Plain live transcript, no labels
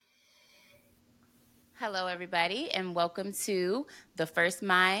Hello, everybody, and welcome to the First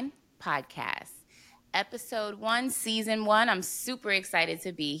Mind podcast, episode 1, season 1. I'm super excited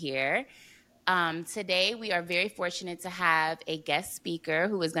to be here. Today, we are very fortunate to have a guest speaker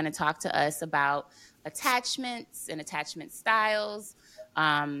who is going to talk to us about attachments and attachment styles,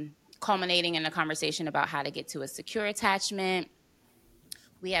 culminating in a conversation about how to get to a secure attachment.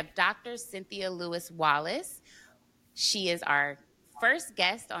 We have Dr. Cynthia Lewis Wallace. She is our first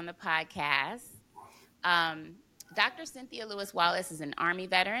guest on the podcast. Um, Dr. Cynthia Lewis Wallace is an Army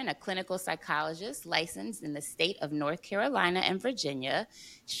veteran, a clinical psychologist licensed in the state of North Carolina and Virginia.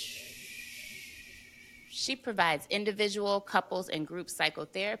 She provides individual, couples, and group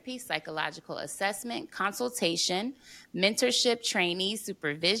psychotherapy, psychological assessment, consultation, mentorship, trainee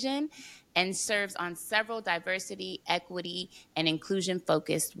supervision, and serves on several diversity, equity, and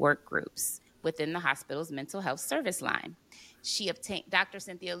inclusion-focused work groups within the hospital's mental health service line. Dr.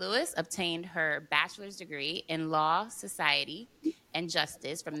 Cynthia Lewis obtained her bachelor's degree in law, society, and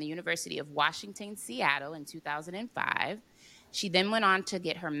justice from the University of Washington, Seattle in 2005. She then went on to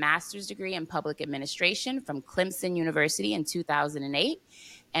get her master's degree in public administration from Clemson University in 2008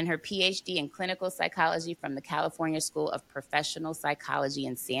 and her PhD in clinical psychology from the California School of Professional Psychology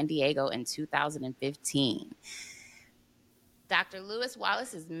in San Diego in 2015. Dr. Lewis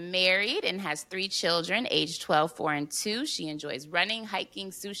Wallace is married and has 3 children, aged 12, 4, and 2. She enjoys running, hiking,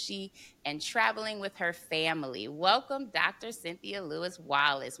 sushi, and traveling with her family. Welcome, Dr. Cynthia Lewis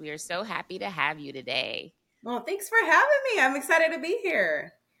Wallace. We are so happy to have you today. Well, thanks for having me. I'm excited to be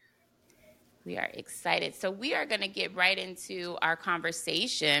here. We are excited. So we are going to get right into our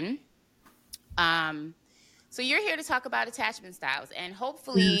conversation. So you're here to talk about attachment styles, and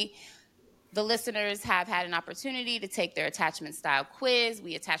hopefully the listeners have had an opportunity to take their attachment style quiz.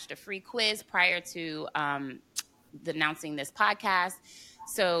 We attached a free quiz prior to announcing this podcast.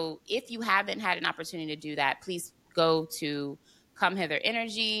 So if you haven't had an opportunity to do that, please go to Come Hither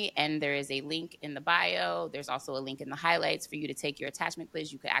Energy, and there is a link in the bio. There's also a link in the highlights for you to take your attachment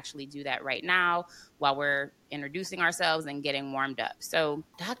quiz. You could actually do that right now while we're introducing ourselves and getting warmed up. So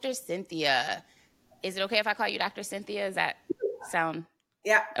Dr. Cynthia, is it okay if I call you Dr. Cynthia? Does that sound?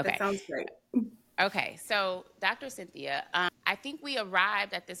 Yeah, Okay. That sounds great. Okay, so Dr. Cynthia, I think we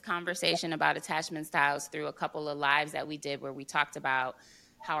arrived at this conversation about attachment styles through a couple of lives that we did where we talked about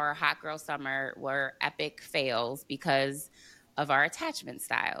how our hot girl summer were epic fails because of our attachment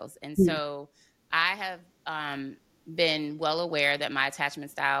styles. And so I have been well aware that my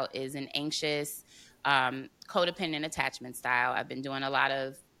attachment style is an anxious, codependent attachment style. I've been doing a lot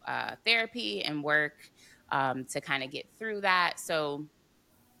of therapy and work to kind of get through that. So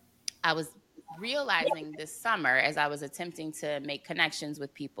I was realizing this summer as I was attempting to make connections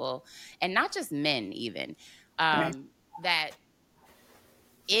with people, and not just men even, that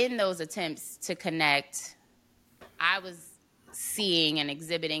in those attempts to connect, I was seeing and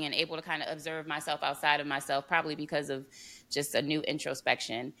exhibiting and able to kind of observe myself outside of myself, probably because of just a new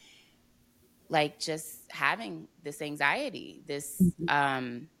introspection, like just having this anxiety, this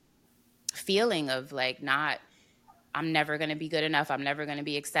feeling of like I'm never going to be good enough. I'm never going to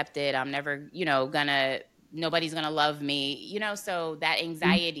be accepted. I'm never, nobody's going to love me, so that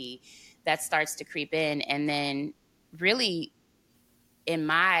anxiety that starts to creep in and then really, in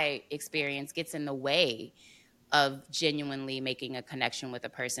my experience, gets in the way of genuinely making a connection with a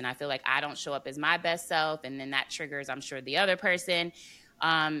person. I feel like I don't show up as my best self, and then that triggers, I'm sure, the other person.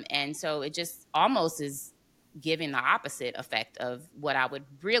 And so it just almost is giving the opposite effect of what I would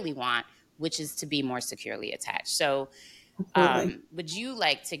really want, which is to be more securely attached. So would you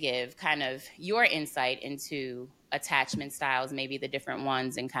like to give kind of your insight into attachment styles, maybe the different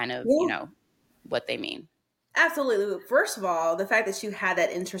ones and kind of, what they mean? Absolutely. First of all, the fact that you had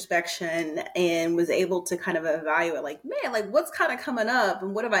that introspection and was able to kind of evaluate like, man, like what's kind of coming up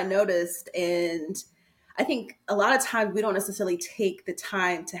and what have I noticed? And I think a lot of times we don't necessarily take the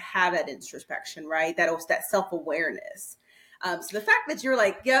time to have that introspection, right? That self-awareness. So the fact that you're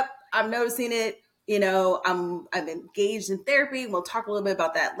like, yep, I'm noticing it, I'm engaged in therapy. We'll talk a little bit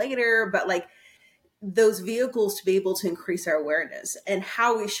about that later, but like those vehicles to be able to increase our awareness and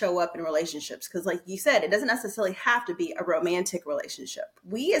how we show up in relationships. Because like you said, it doesn't necessarily have to be a romantic relationship.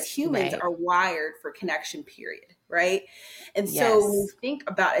 We as humans are wired for connection, period. Right. And so when you think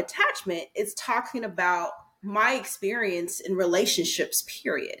about attachment, it's talking about my experience in relationships,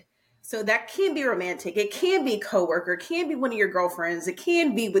 period. So that can be romantic. It can be coworker, it can be one of your girlfriends. It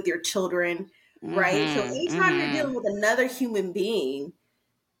can be with your children. Right. So anytime you're dealing with another human being,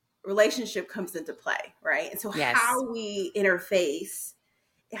 relationship comes into play, right? And so how we interface,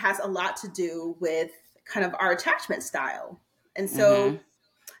 it has a lot to do with kind of our attachment style. And so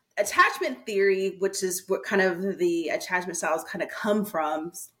attachment theory, which is what kind of the attachment styles kind of come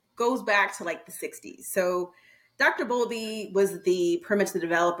from, goes back to like the 60s. So Dr. Bowlby was the pretty much the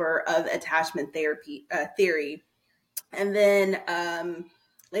developer of attachment therapy theory. And then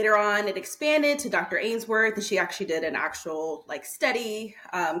later on, it expanded to Dr. Ainsworth, and she actually did an actual like study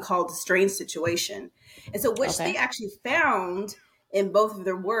called the Strange Situation. And so, which they Okay. actually found in both of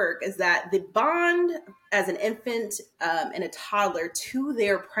their work is that the bond as an infant and a toddler to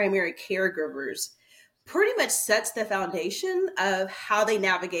their primary caregivers pretty much sets the foundation of how they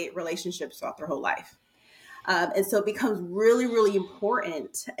navigate relationships throughout their whole life. And so it becomes really, really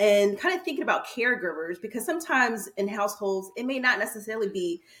important. And kind of thinking about caregivers, because sometimes in households, it may not necessarily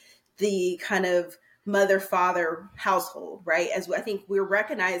be the kind of mother father household, right? As I think we're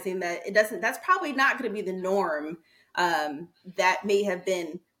recognizing that that's probably not going to be the norm that may have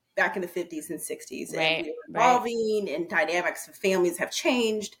been back in the 50s and 60s. And Right. we're Right. evolving and dynamics of families have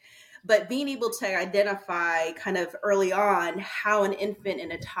changed. But being able to identify kind of early on how an infant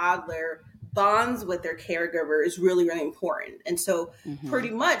and a toddler bonds with their caregiver is really, really important. And so Mm-hmm. pretty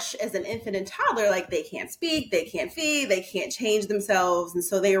much as an infant and toddler, like they can't speak, they can't feed, they can't change themselves. And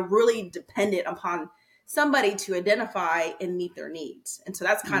so they are really dependent upon somebody to identify and meet their needs. And so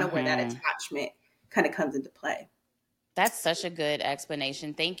that's kind of where that Mm-hmm. attachment kind of comes into play. That's such a good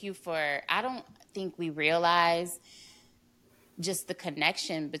explanation. Thank you for, I don't think we realize just the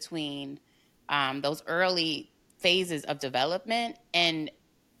connection between those early phases of development and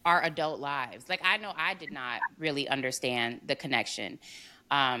our adult lives. Like, I know I did not really understand the connection.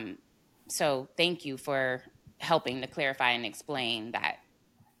 Um, so thank you for helping to clarify and explain that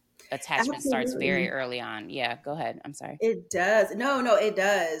attachment starts very Absolutely. early on. Yeah, go ahead. I'm sorry. It does. No, it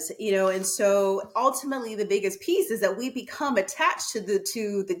does. And so ultimately the biggest piece is that we become attached to the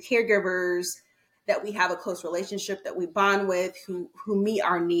caregivers that we have a close relationship, that we bond with, who meet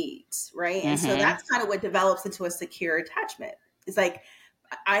our needs, right? And so Mm-hmm. that's kind of what develops into a secure attachment. It's like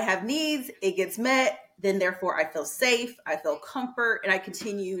I have needs, it gets met, then therefore I feel safe, I feel comfort, and I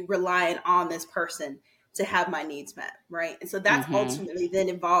continue relying on this person to have my needs met, right? And so that's Mm-hmm. ultimately then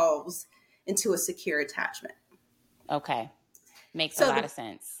evolves into a secure attachment. Okay. Makes a So lot of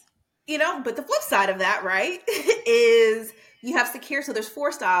sense. but the flip side of that, right, is you have secure. So there's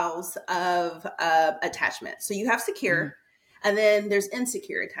four styles of attachment. So you have Mm-hmm. secure, and then there's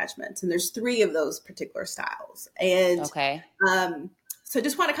insecure attachments, and there's three of those particular styles. And Okay. um, so I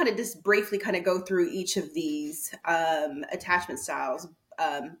just want to kind of just briefly kind of go through each of these attachment styles.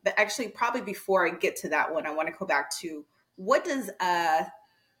 But actually, probably before I get to that one, I want to go back to what does a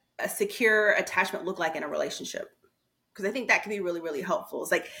secure attachment look like in a relationship? Because I think that can be really, really helpful.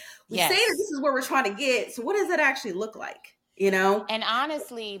 It's like we say that this Yes. is where we're trying to get. So what does that actually look like? You know? And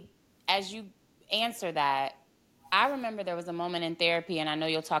honestly, as you answer that, I remember there was a moment in therapy, and I know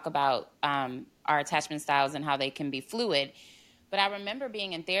you'll talk about our attachment styles and how they can be fluid. But I remember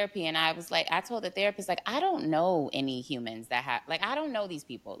being in therapy, and I was like, I told the therapist, like, I don't know any humans that have, like, I don't know these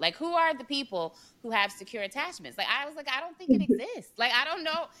people. Like, who are the people who have secure attachments? Like, I was like, I don't think it exists. Like, I don't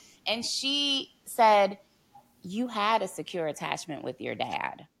know. And she said, you had a secure attachment with your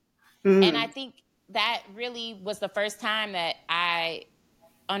dad. And I Mm, think that really was the first time that I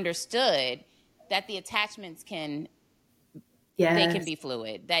understood that the attachments they can yes. be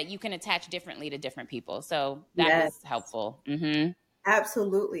fluid, that you can attach differently to different people. So that Yes. was helpful. Mm-hmm.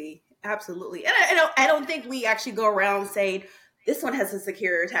 Absolutely. Absolutely. And I don't think we actually go around saying this one has a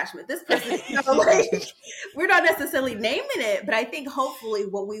secure attachment. This person, like we're not necessarily naming it, but I think hopefully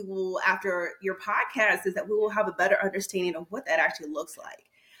what we will after your podcast is that we will have a better understanding of what that actually looks like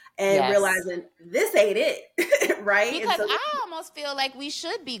and Yes. realizing this ain't it. Right. And Because so I almost feel like we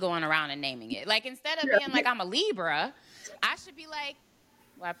should be going around and naming it. Like, instead of being like, I'm a Libra, I should be like,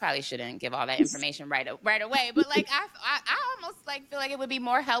 well, I probably shouldn't give all that information right away, but like I almost like feel like it would be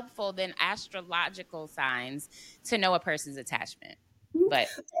more helpful than astrological signs to know a person's attachment. But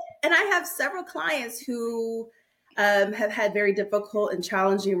and I have several clients who have had very difficult and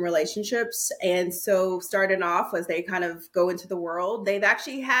challenging relationships. And so, starting off as they kind of go into the world, they've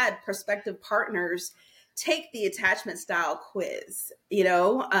actually had prospective partners take the attachment style quiz,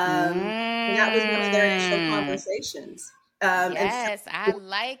 and that was one of their initial mm, conversations. And so, yes, I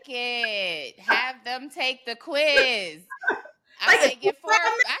like it. Have them take the quiz. I like, it's might get four.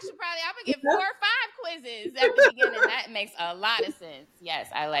 I'm gonna get 4 or 5 quizzes at the beginning. That makes a lot of sense. Yes,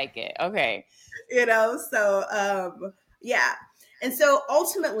 I like it. Okay. so, yeah. And so,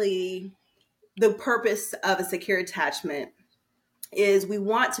 ultimately, the purpose of a secure attachment is we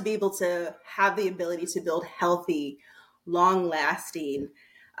want to be able to have the ability to build healthy, long lasting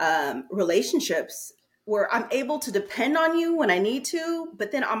relationships where I'm able to depend on you when I need to,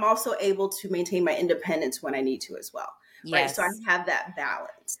 but then I'm also able to maintain my independence when I need to as well. Right. So I Yes. have that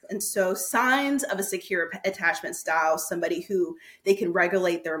balance. And so signs of a secure attachment style, somebody who they can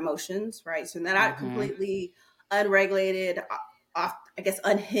regulate their emotions, right? So they're not Mm-hmm. completely unregulated, off, I guess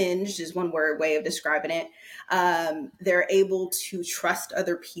unhinged is one word way of describing it. They're able to trust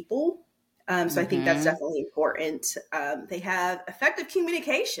other people. So I think that's Mm-hmm. definitely important. They have effective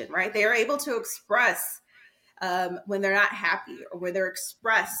communication, right? They are able to express when they're not happy or where they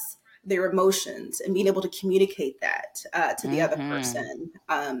express their emotions and being able to communicate that to the other Mm-hmm. person.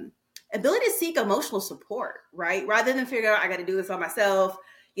 Ability to seek emotional support, right? Rather than figure out I got to do this on myself.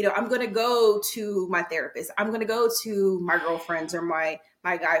 You know, I'm going to go to my therapist. I'm going to go to my girlfriends or my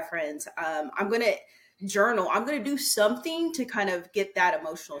guy friends. I'm going to journal. I'm going to do something to kind of get that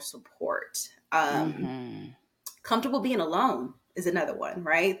emotional support. Mm-hmm. Comfortable being alone is another one,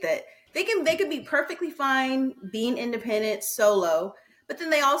 right? That they can be perfectly fine being independent solo, but then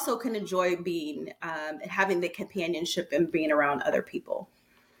they also can enjoy being and having the companionship and being around other people.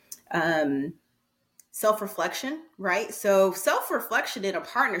 um Self-reflection, right? So self-reflection in a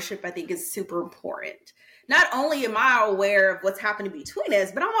partnership, I think, is super important. Not only am I aware of what's happening between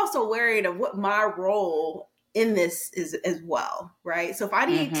us, but I'm also aware of what my role in this is as well, right? So if I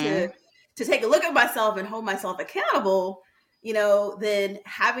need Mm-hmm. to take a look at myself and hold myself accountable, then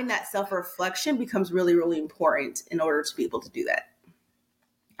having that self-reflection becomes really, really important in order to be able to do that.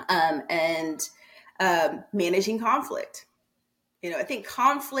 And Managing conflict. I think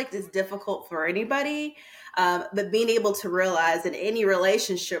conflict is difficult for anybody, but being able to realize in any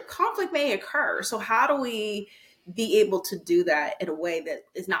relationship, conflict may occur. So, how do we be able to do that in a way that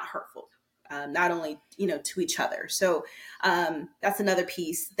is not hurtful, not only to each other? So, that's another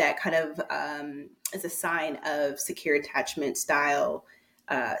piece that kind of is a sign of secure attachment style.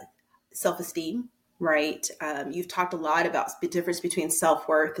 Self-esteem, right? You've talked a lot about the difference between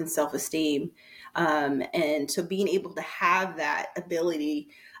self-worth and self-esteem, and so being able to have that ability,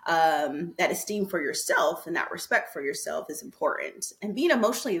 that esteem for yourself and that respect for yourself is important, and being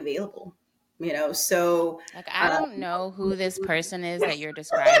emotionally available. So Like, I don't know who this person is that you're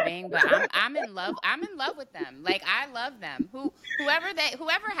describing, but I'm in love. I'm in love with them. Like, I love them. Whoever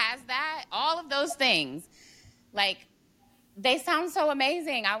has that, all of those things, like, they sound so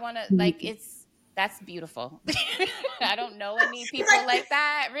amazing. I want to, like, that's beautiful. I don't know any it's people like like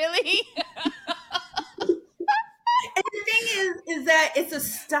that, really. And the thing is that it's a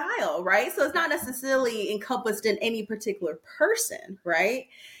style, right? So it's not necessarily encompassed in any particular person, right?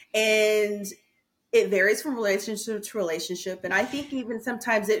 And it varies from relationship to relationship. And I think even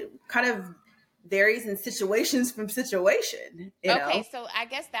sometimes it kind of varies in situations from situation, Okay, so I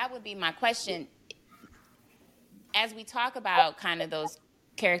guess that would be my question. As we talk about kind of those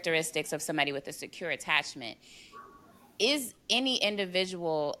characteristics of somebody with a secure attachment, is any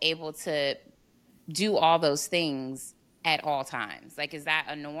individual able to do all those things at all times? Like, is that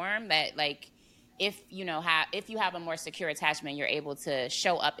a norm that, like, if you have a more secure attachment, you're able to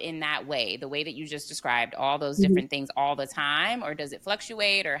show up in that way, the way that you just described, all those different things all the time, or does it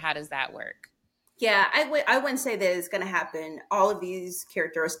fluctuate, or how does that work? Yeah, I wouldn't say that it's going to happen all of these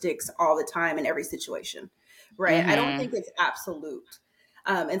characteristics all the time in every situation, right? I don't think Mm-hmm. it's absolute.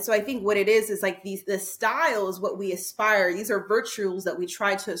 And so I think what it is like the style is what we aspire. These are virtues that we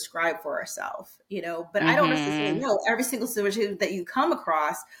try to ascribe for ourselves, but I don't necessarily Mm-hmm. know every single situation that you come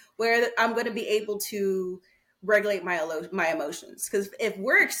across where I'm going to be able to regulate my emotions. Because if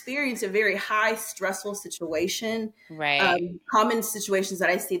we're experiencing a very high stressful situation, Right. common situations that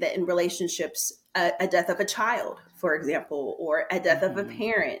I see that in relationships, a death of a child, for example, or a death of a Mm-hmm.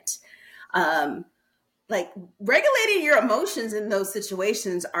 parent. Um, like regulating your emotions in those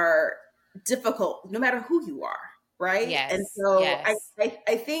situations are difficult, no matter who you are, right? And Yes. so Yes.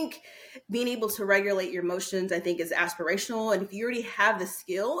 I think being able to regulate your emotions, I think, is aspirational. And if you already have the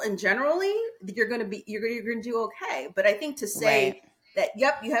skill, and generally, you're gonna do okay. But I think to Right. say that,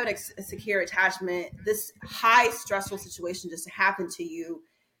 yep, you have a secure attachment, this high stressful situation just happened to you,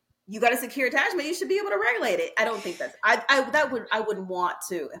 you got a secure attachment, you should be able to regulate it. I don't think that's I wouldn't want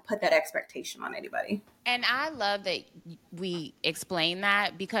to put that expectation on anybody. And I love that we explain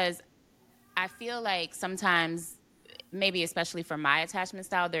that, because I feel like sometimes, maybe especially for my attachment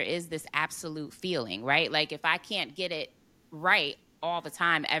style, there is this absolute feeling, right? Like, if I can't get it right all the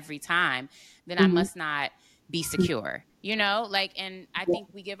time, every time, then I Mhm. must not be secure, Like, and I think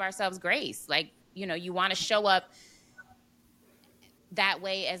we give ourselves grace. Like, you want to show up that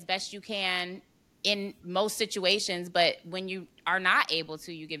way as best you can in most situations, but when you are not able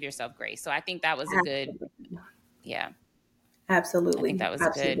to, you give yourself grace. So I think that was a good, Absolutely. yeah, I think Absolutely. that was a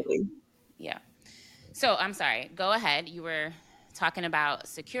good, Absolutely. yeah. So I'm sorry. Go ahead. You were talking about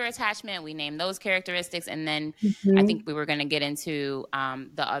secure attachment. We named those characteristics, and then I think Mhm. we were going to get into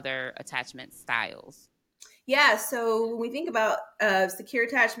the other attachment styles. Yeah, so when we think about secure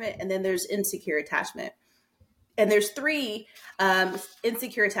attachment, and then there's insecure attachment, and there's three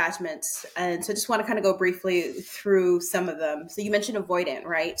insecure attachments, and so just want to kind of go briefly through some of them. So you mentioned avoidant,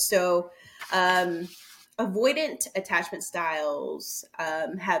 right? So um, avoidant attachment styles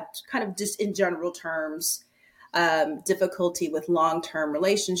have kind of just in general terms difficulty with long-term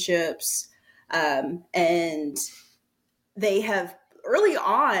relationships, and they have early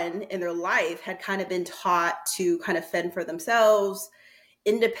on in their life had kind of been taught to kind of fend for themselves.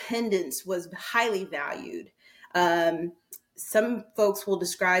 Independence was highly valued. Um, some folks will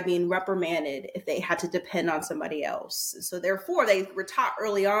describe being reprimanded if they had to depend on somebody else. So therefore, they were taught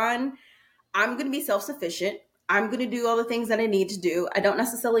early on, I'm going to be self-sufficient. I'm going to do all the things that I need to do. I don't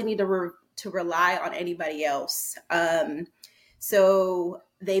necessarily need to rely on anybody else. So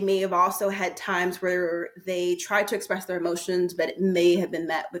they may have also had times where they tried to express their emotions, but it may have been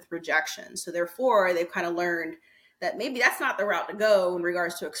met with rejection. So therefore, they've kind of learned that maybe that's not the route to go in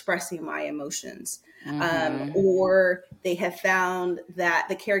regards to expressing my emotions. Mm-hmm. Or they have found that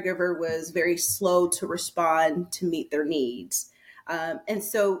the caregiver was very slow to respond to meet their needs. And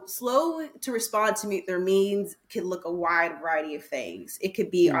so slow to respond to meet their needs could look a wide variety of things. It could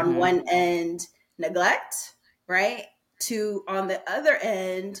be on Mm-hmm. one end, neglect, right? To on the other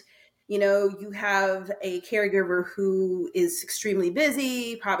end, you have a caregiver who is extremely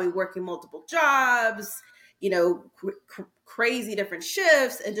busy, probably working multiple jobs, crazy different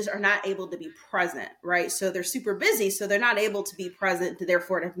shifts, and just are not able to be present, right? So they're super busy, so they're not able to be present,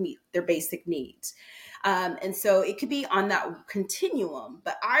 therefore to meet their basic needs. And so it could be on that continuum,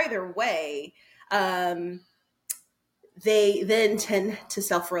 but either way, they then tend to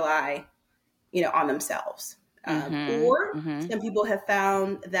self rely, on themselves. Mm-hmm. Or Mm-hmm. some people have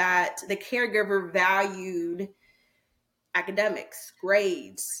found that the caregiver valued academics,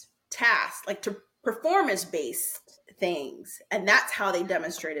 grades, tasks, like to performance based things. And that's how they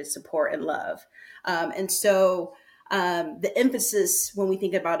demonstrated support and love. And so the emphasis when we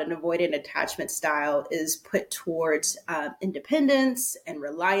think about an avoidant attachment style is put towards independence and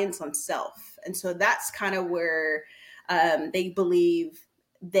reliance on self. And so that's kind of where they believe,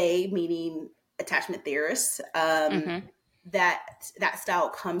 they meaning attachment theorists, Mm-hmm. that style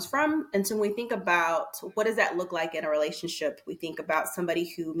comes from. And so when we think about what does that look like in a relationship, we think about somebody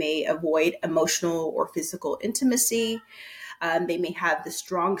who may avoid emotional or physical intimacy. They may have the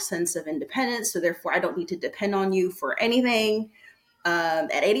strong sense of independence, so therefore I don't need to depend on you for anything at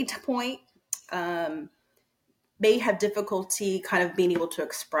any point. Um, may have difficulty kind of being able to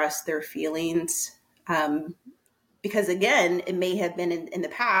express their feelings, because again, it may have been in the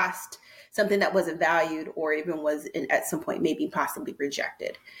past something that wasn't valued, or even was at some point maybe possibly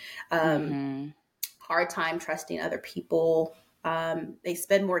rejected. Um, Mm-hmm. Hard time trusting other people. They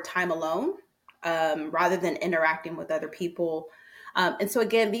spend more time alone rather than interacting with other people. And so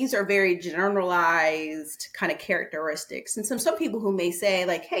again, these are very generalized kind of characteristics. And some people who may say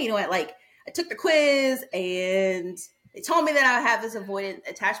like, hey, you know what, like I took the quiz and they told me that I have this avoidant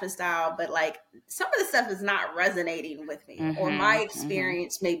attachment style, but like some of the stuff is not resonating with me, or my Mm-hmm. Mm-hmm.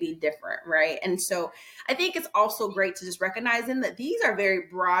 experience may be different, right? And so I think it's also great to just recognizing that these are very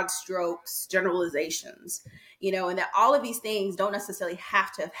broad strokes generalizations, and that all of these things don't necessarily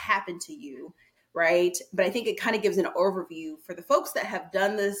have to have happened to you, right? But I think it kind of gives an overview for the folks that have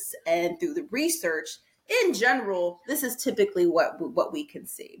done this, and through the research in general, this is typically what we can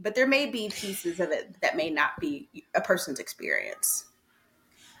see. But there may be pieces of it that may not be a person's experience.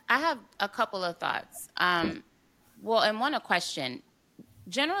 I have a couple of thoughts. Well, and one, a question.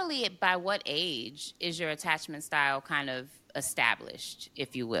 Generally, by what age is your attachment style kind of established,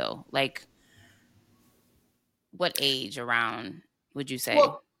 if you will? Like, what age around would you say?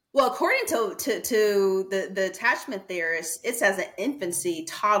 Well, according to the attachment theorist, it's as an infancy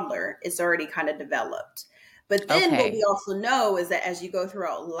toddler, it's already kind of developed. But then what we Okay. also know is that as you go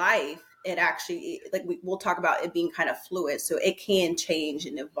throughout life, it actually, like we'll talk about it being kind of fluid, so it can change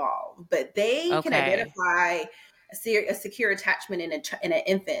and evolve. But they can Okay. identify a secure attachment in an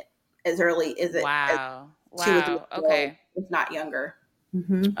infant as early as Wow. 2 or 3 years Wow. old, Okay. if not younger.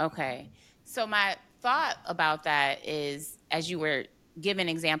 Mm-hmm. Okay. So my thought about that is, as you were giving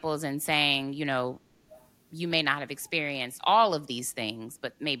examples and saying, you may not have experienced all of these things,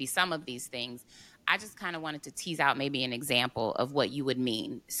 but maybe some of these things, I just kind of wanted to tease out maybe an example of what you would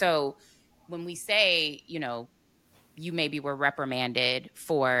mean. So when we say, you maybe were reprimanded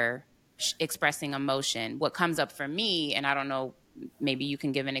for expressing emotion, what comes up for me, and I don't know, maybe you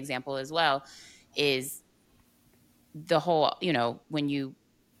can give an example as well, is the whole, when you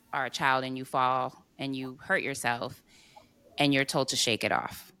are a child and you fall and you hurt yourself and you're told to shake it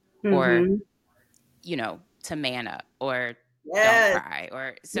off, or, Mm-hmm. to man up, or don't Yes. cry,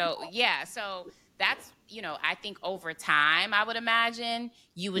 or so, yeah. So that's, I think over time, I would imagine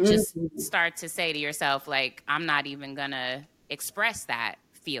you would just Mm-hmm. start to say to yourself, like, I'm not even gonna express that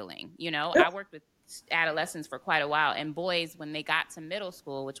feeling. Yep. I worked with adolescents for quite a while, and boys, when they got to middle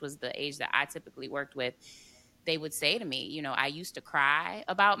school, which was the age that I typically worked with, they would say to me, I used to cry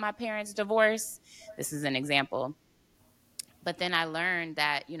about my parents' divorce. This is an example. But then I learned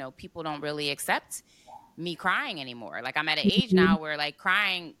that, people don't really accept me crying anymore. Like, I'm at an age Mm-hmm. now where, like,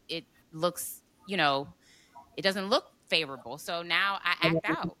 crying, it looks, it doesn't look favorable. So now I act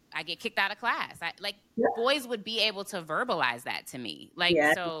out. I get kicked out of class. Yep. Boys would be able to verbalize that to me. Like,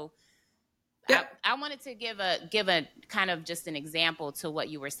 Yeah. so I, Yep. I wanted to give a kind of just an example to what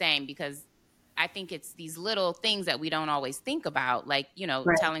you were saying, because I think it's these little things that we don't always think about, like,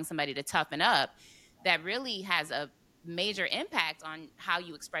 Right. telling somebody to toughen up, that really has a major impact on how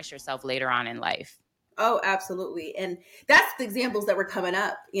you express yourself later on in life. Oh, absolutely. And that's the examples that were coming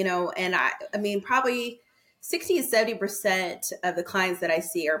up, and I mean, probably 60 to 70% of the clients that I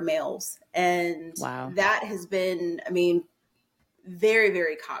see are males. And Wow. that has been, I mean, very,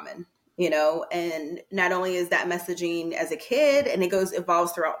 very common, and not only is that messaging as a kid, and it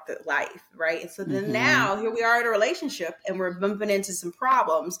evolves throughout the life, right? And so then Mm-hmm. now here we are in a relationship and we're bumping into some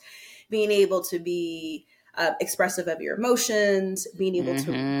problems, being able to be expressive of your emotions, being able to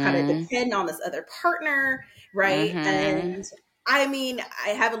kind of Mm-hmm. depend on this other partner, right? Mm-hmm. And I mean, I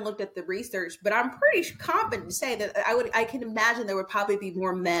haven't looked at the research, but I'm pretty confident to say that I can imagine there would probably be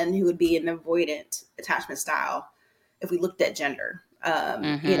more men who would be an avoidant attachment style if we looked at gender.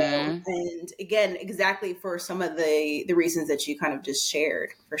 Mm-hmm. And again, exactly for some of the reasons that you kind of just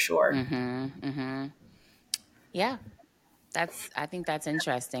shared, for sure. Mm-hmm. Mm-hmm. Yeah. I think that's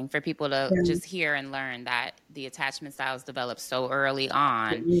interesting for people to Yeah. just hear and learn that the attachment styles develop so early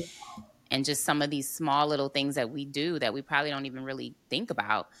on, and just some of these small little things that we do that we probably don't even really think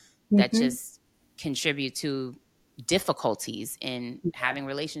about, that Mm-hmm. just contribute to difficulties in having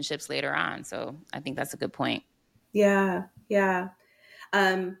relationships later on. So I think that's a good point. Yeah, yeah.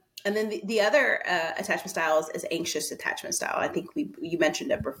 And then the other attachment styles is anxious attachment style. I think you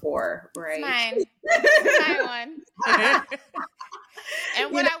mentioned it before, It's right? mine. It's my one. And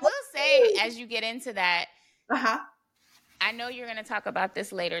you what know. I will say, as you get into that, Uh-huh. I know you're going to talk about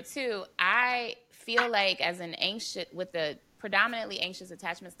this later too. I feel like, as an anxious, with the predominantly anxious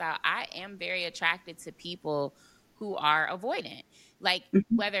attachment style, I am very attracted to people who are avoidant. Like, Mhm.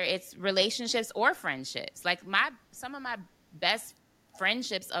 whether it's relationships or friendships. Like, some of my best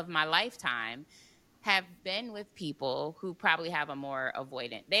friendships of my lifetime have been with people who probably have a more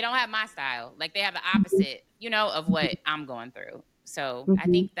avoidant. They don't have my style. Like, they have the opposite, of what I'm going through. So I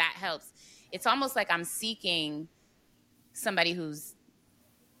Mhm. think that helps. It's almost like I'm seeking somebody who's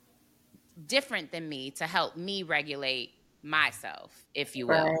different than me to help me regulate myself, if you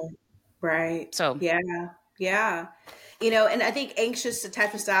Right. will. Right. So, Yeah. Yeah. And I think anxious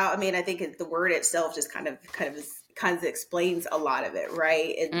attachment style, I mean, I think the word itself just kind of explains a lot of it,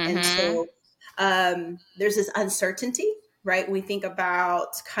 right? And mm-hmm, so there's this uncertainty, right? We think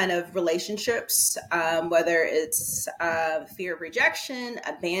about kind of relationships, whether it's fear of rejection,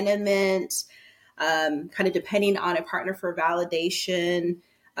 abandonment, kind of depending on a partner for validation,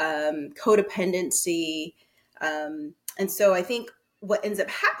 codependency. And so I think what ends up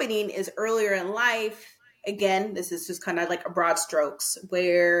happening is earlier in life, again, this is just kind of like a broad strokes,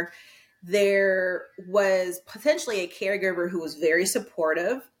 where there was potentially a caregiver who was very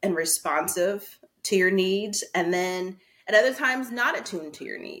supportive and responsive to your needs, and then at other times not attuned to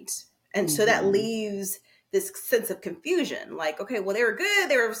your needs. And so that mm-hmm, leaves this sense of confusion, like, okay, well, they were good,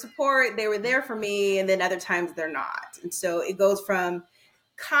 they were support, they were there for me, and then other times they're not. And so it goes from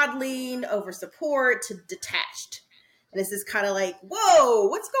coddling over support to detached. And this is kind of like, whoa,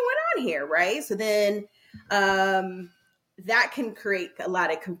 what's going on here, right? So then that can create a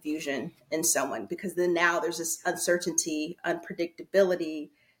lot of confusion in someone, because then now there's this uncertainty,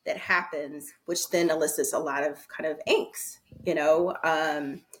 unpredictability that happens, which then elicits a lot of kind of angst.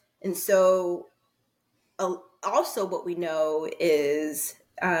 And so also what we know is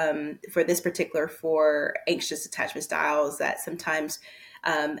for this particular for anxious attachment styles, that sometimes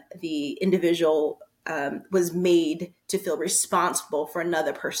the individual was made to feel responsible for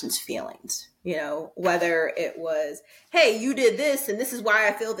another person's feelings. Whether it was, hey, you did this and this is why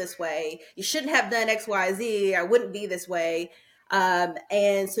I feel this way. You shouldn't have done X, Y, Z. I wouldn't be this way.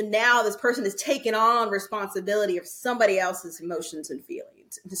 And so now this person is taking on responsibility of somebody else's emotions and feelings.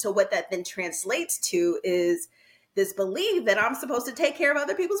 So what that then translates to is this belief that I'm supposed to take care of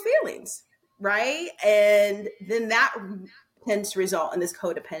other people's feelings, right? And then that tends to result in this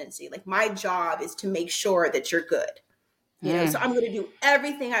codependency. Like, my job is to make sure that you're good, so I'm going to do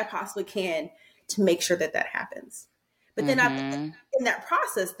everything I possibly can to make sure that that happens. But then in that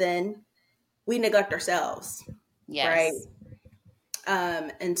process, then we neglect ourselves, right?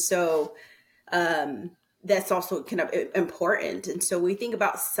 Yes. And so that's also kind of important. And so we think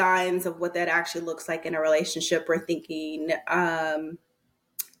about signs of what that actually looks like in a relationship. We're thinking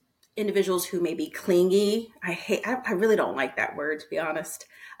individuals who may be clingy. I really don't like that word, to be honest.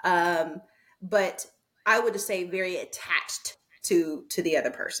 But I would just say very attached to the other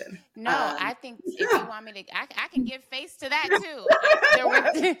person. No, I think if you want me to, I can give face to that too.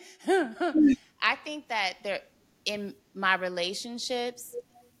 I think that in my relationships,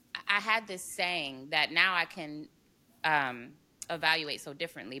 I had this saying that now I can evaluate so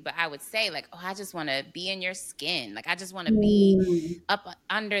differently, but I would say, like, oh, I just want to be in your skin. Like, I just want to be up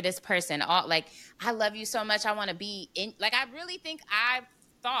under this person. Like, I love you so much. I want to be in, like, I really think I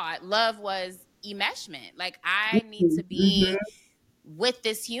thought love was enmeshment. Like, I need to be with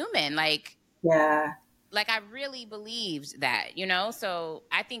this human. Like, like I really believed that, so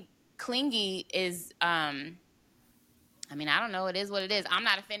I think clingy is, I mean, I don't know. It is what it is. I'm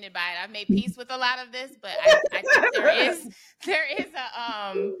not offended by it. I've made peace with a lot of this, but I think there is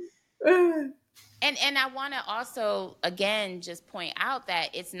a, and I want to also, again, just point out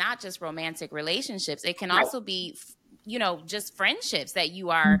that it's not just romantic relationships. It can also be, just friendships that you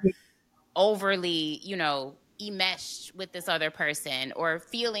are overly, enmeshed with this other person, or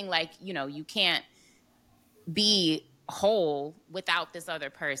feeling like, you can't be whole without this other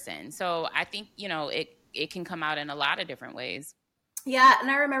person. So I think, it can come out in a lot of different ways. Yeah.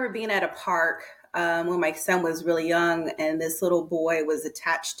 And I remember being at a park when my son was really young, and this little boy was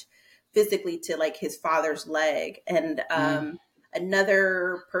attached physically to like his father's leg. And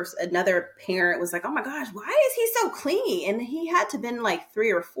another parent was like, oh my gosh, why is he so clingy? And he had to been like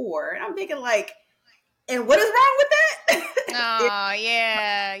 3 or 4. And I'm thinking, like, and what is wrong with that? Oh,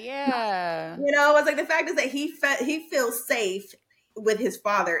 yeah. Yeah. I was like, the fact is that he feels safe with his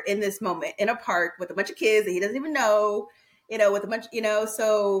father in this moment in a park with a bunch of kids that he doesn't even know, with a bunch,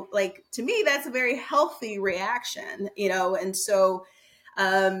 so like, to me, that's a very healthy reaction, and so,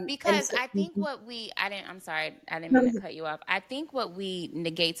 because I think I'm sorry, I didn't mean to cut you off. I think what we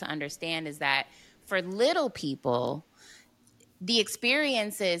negate to understand is that for little people, the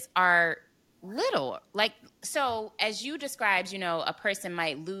experiences are little. Like, so as you described, a person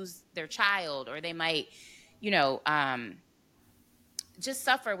might lose their child, or they might, just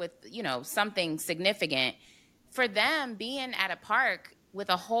suffer with, something significant. For them, being at a park with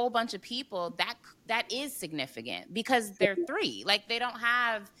a whole bunch of people, that is significant, because they're 3. Like, they don't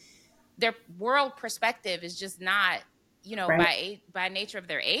have, their world perspective is just not, by nature of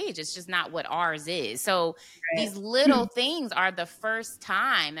their age, it's just not what ours is. So these little things are the first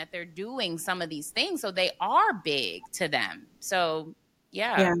time that they're doing some of these things. So they are big to them. So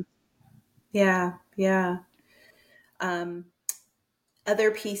yeah.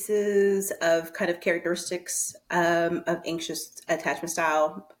 Other pieces of kind of characteristics of anxious attachment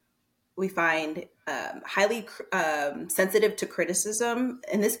style, we find highly sensitive to criticism.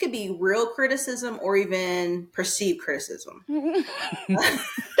 And this could be real criticism or even perceived criticism.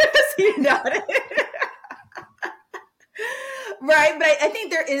 Right. But I think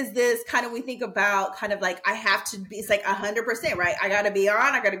there is this kind of, we think about kind of like, I have to be, it's like 100%, right? I gotta be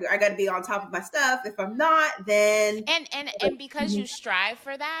on top of my stuff. If I'm not, then. And because you strive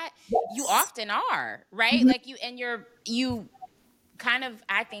for that, you often are, right? Like you kind of,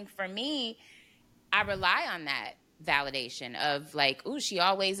 I think for me, I rely on that validation of like, ooh, she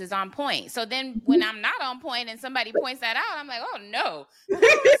always is on point. So then when I'm not on point and somebody points that out, I'm like, oh no,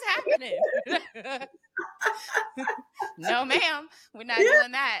 what's happening? No, ma'am, we're not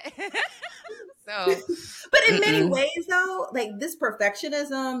doing that. So, but in many ways though, like, this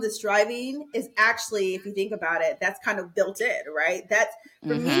perfectionism, this striving is actually, if you think about it, that's kind of built in, right? That's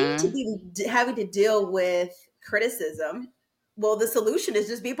for me to be having to deal with criticism. Well, the solution is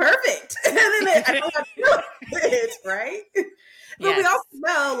just be perfect. And then I don't have to deal with it, right? But we also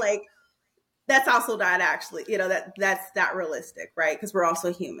know, like, that's also not actually, that's not realistic, right? Because we're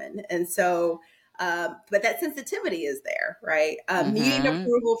also human. And so, but that sensitivity is there, right? Needing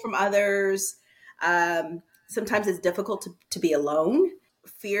approval from others. Sometimes it's difficult to be alone.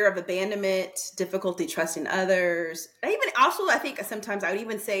 Fear of abandonment, difficulty trusting others. I think sometimes I would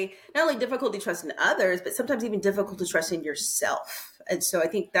even say not only difficulty trusting others, but sometimes even difficulty trusting yourself. And so I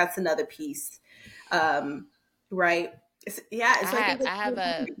think that's another piece, right? Yeah, I so I have think that's I have really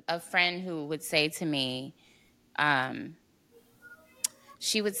important. a friend who would say to me, um,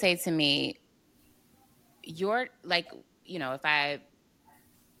 she would say to me, "You're like, if I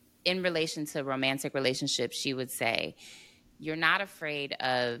in relation to romantic relationships, she would say, you're not afraid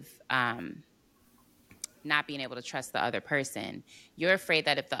of not being able to trust the other person. You're afraid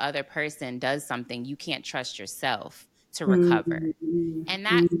that if the other person does something, you can't trust yourself to recover." Mhm, And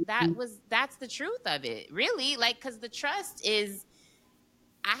mhm. that's the truth of it, really. Like, because the trust is,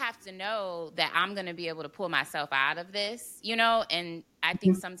 I have to know that I'm going to be able to pull myself out of this, and I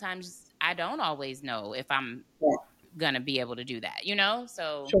think Mhm. sometimes I don't always know if I'm Yeah, going to be able to do that,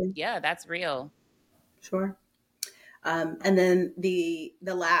 so sure, yeah, that's real. sure. And then the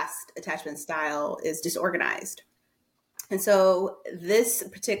last attachment style is disorganized. And so this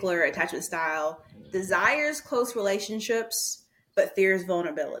particular attachment style desires close relationships but fears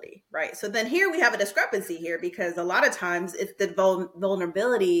vulnerability, right? So then here we have a discrepancy here because a lot of times it's the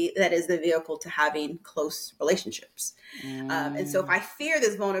vulnerability that is the vehicle to having close relationships. And so if Mm. I fear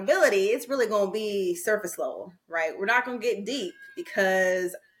this vulnerability, it's really going to be surface level, right? We're not going to get deep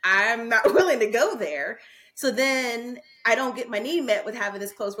because I'm not willing to go there. So then I don't get my need met with having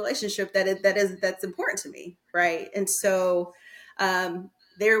this close relationship that's important to me, right? And so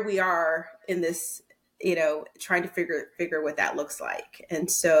there we are in this, trying to figure what that looks like. And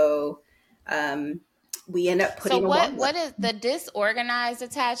so um, we end up So putting a wall what up. is the disorganized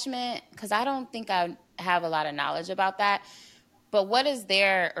attachment? Because I don't think I have a lot of knowledge about that. But what is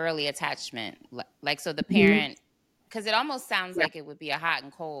their early attachment like? So the Mhm. parent, because it almost sounds like it would be a hot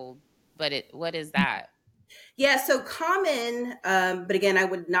and cold, but what is that? Yeah, so common, but again, I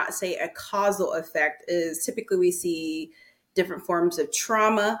would not say a causal effect is typically we see different forms of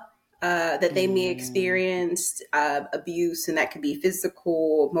trauma that they may Mm, experience, abuse, and that could be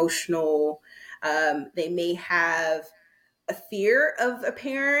physical, emotional. They may have a fear of a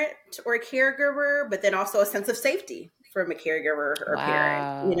parent or a caregiver, but then also a sense of safety from a caregiver or parent,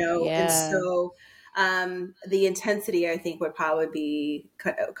 wow. and Yeah. so the intensity I think would probably be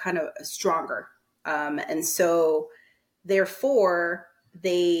kind of stronger. And so therefore,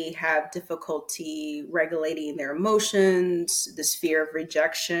 they have difficulty regulating their emotions, this fear of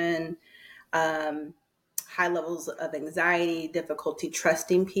rejection, um, high levels of anxiety, difficulty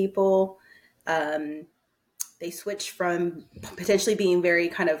trusting people. Um, they switch from potentially being very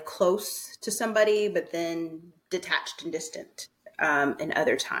kind of close to somebody, but then detached and distant in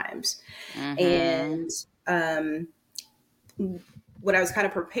other times. Mm-hmm. And um, when I was kind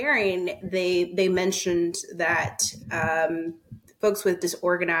of preparing, they mentioned that folks with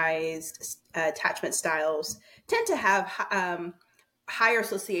disorganized attachment styles tend to have higher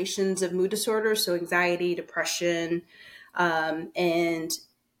associations of mood disorders, so anxiety, depression, and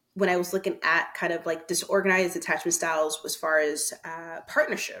when I was looking at kind of like disorganized attachment styles as far as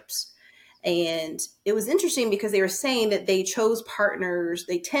partnerships. And it was interesting because they were saying that they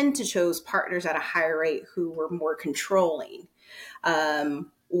tend to choose partners at a higher rate who were more controlling,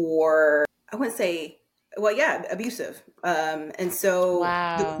 or I wouldn't say, well, yeah, abusive. And so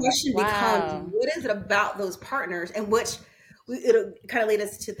the Wow. question becomes, Wow. what is it about those partners, and which it'll kind of lead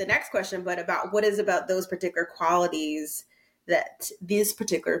us to the next question, but about what is about those particular qualities that this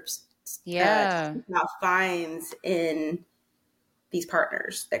particular Yeah. style finds in these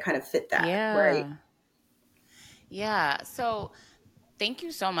partners that kind of fit that, right? Yeah. Yeah. So thank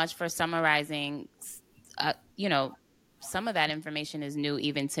you so much for summarizing. Uh, you know, some of that information is new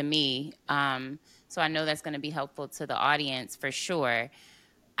even to me. So I know that's going to be helpful to the audience for sure.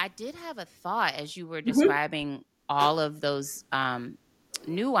 I did have a thought as you were Mm-hmm. describing all of those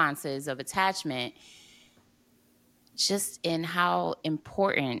nuances of attachment, just in how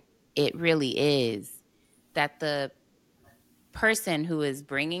important it really is that the person who is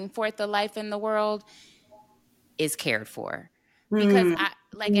bringing forth the life in the world is cared for. Because I,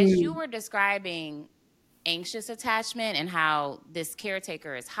 like, as you Mm-hmm. were describing anxious attachment and how this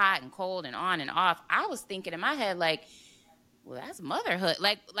caretaker is hot and cold and on and off, I was thinking in my head, like, well, that's motherhood.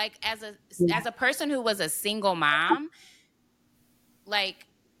 Like Yeah. as a person who was a single mom, like,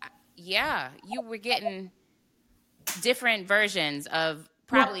 yeah, you were getting different versions of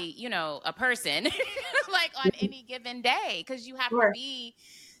Yeah. probably, a person like on any given day, because you have to Sure. be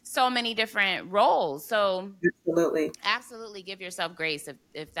so many different roles. So Absolutely. absolutely give yourself grace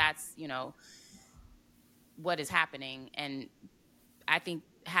if that's, what is happening. And I think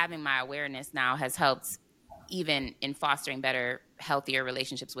having my awareness now has helped even in fostering better, healthier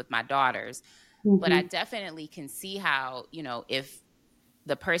relationships with my daughters. But I Mm-hmm. definitely can see how, if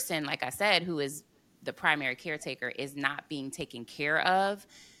the person, like I said, who is the primary caretaker is not being taken care of,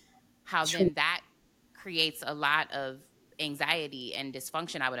 how Sure. then that creates a lot of anxiety and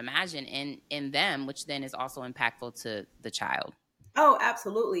dysfunction, I would imagine, in them, which then is also impactful to the child. Oh,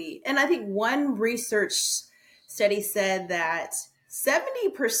 absolutely. And I think one research study said that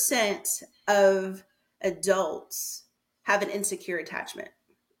 70% of adults have an insecure attachment.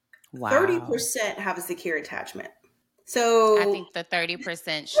 Wow. 30% have a secure attachment. I So think the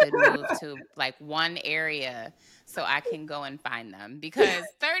 30% should move to like one area so I can go and find them, because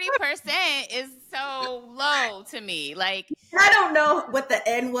 30% is so low to me. Like, I don't know what the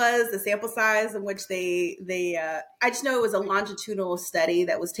N was, the sample size in which I just know it was a longitudinal study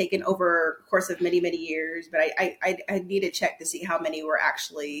that was taken over a course of many years, but I need to check to see how many were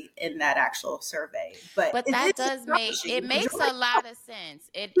actually in that actual survey. But but that it's does make it astonishing. makes a lot of sense.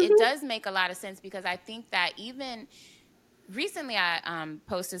 It does make a lot of sense, because I think that even recently I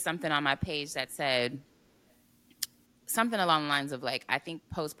posted something on my page that said something along the lines of like, I think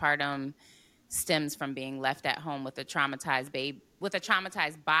postpartum stems from being left at home with a traumatized baby, with a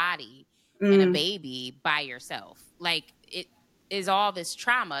traumatized body and a Mm, baby by yourself. Like, it is all this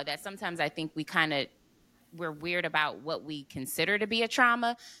trauma that sometimes I think we're weird about what we consider to be a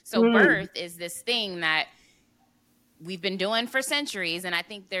trauma. So mm, birth is this thing that we've been doing for centuries, and I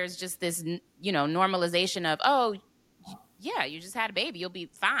think there's just this, normalization of, oh, yeah, you just had a baby, you'll be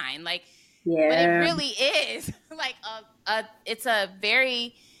fine. Like, but it yeah. really is like it's a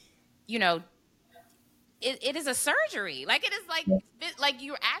very, you know it is a surgery. Like, it is like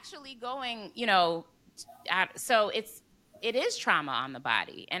you're actually going, so it is trauma on the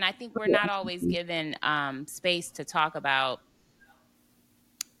body. And I think we're not always given space to talk about,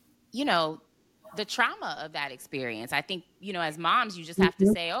 you know, the trauma of that experience. I think, as moms, you just have to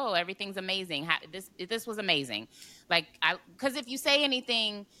Mhm. say, "Oh, everything's amazing. This was amazing." Like, because if you say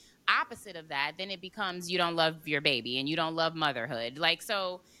anything opposite of that, then it becomes you don't love your baby and you don't love motherhood. Like,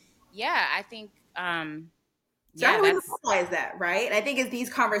 so, yeah, I think, So I yeah, really that's normalize that, right? And I think it's these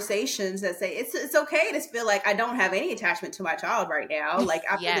conversations that say it's okay to feel like I don't have any attachment to my child right now. Like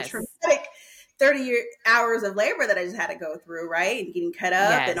after the yes, traumatic 30 hours of labor that I just had to go through, right? And getting cut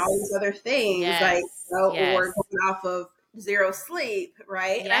up and all these yes, other things, like, yes, or yes, going off of zero sleep,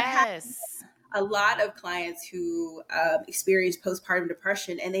 right? And I've had yes. a lot of clients who experience postpartum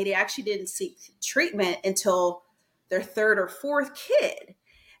depression, and they actually didn't seek treatment until their third or fourth kid.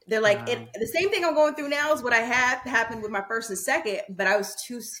 They're like, the same thing I'm going through now is what I had happened with my first and second, but I was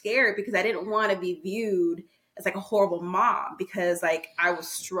too scared because I didn't want to be viewed as like a horrible mom because like I was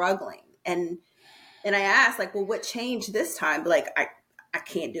struggling. And I asked like, well, what changed this time? But like I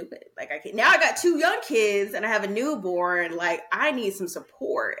can't do it. Like I can't. Now I got two young kids and I have a newborn. Like I need some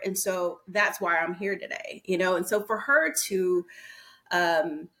support. And so that's why I'm here today, And so for her to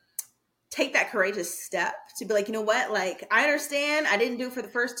um take that courageous step to be like, you know what, like I understand I didn't do it for the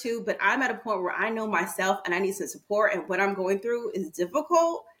first two, but I'm at a point where I know myself and I need some support, and what I'm going through is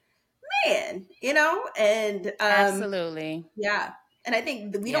difficult, and Absolutely. yeah. And I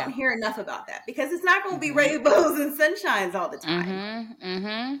think that we don't Yeah. hear enough about that because it's not going to be Mhm. rainbows and sunshines all the time. Mhm.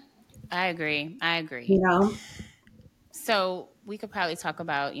 Mhm. I agree. I You agree. know? So we could probably talk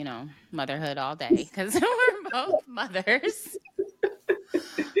about, motherhood all day, because we're both mothers.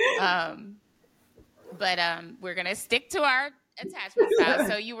 Um, but we're gonna stick to our attachment styles.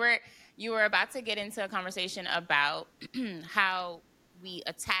 So you were about to get into a conversation about how we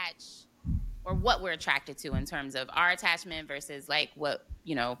attach, or what we're attracted to in terms of our attachment versus like what,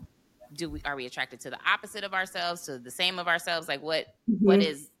 are we attracted to the opposite of ourselves, to the same of ourselves? Like,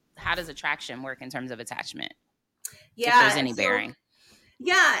 Mhm. how does attraction work in terms of attachment, if there's Yeah. And any so, bearing?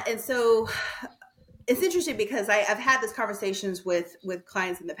 yeah. And so it's interesting because I've had these conversations with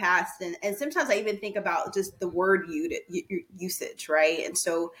clients in the past, and sometimes I even think about just the word usage, right? And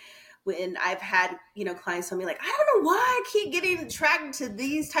so when I've had clients tell me like, I don't know why I keep getting attracted to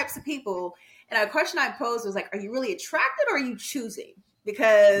these types of people, and a question I posed was like, are you really attracted or are you choosing?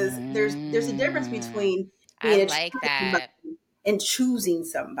 Because there's a difference Mm, between I being like attracted to that. somebody and choosing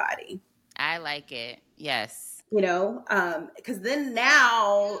somebody. I like it. Yes. Because then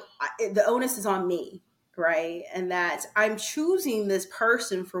now the onus is on me, right? And that I'm choosing this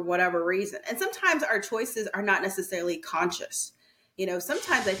person for whatever reason. And sometimes our choices are not necessarily conscious.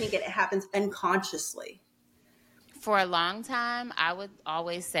 Sometimes I think it happens unconsciously. For a long time, I would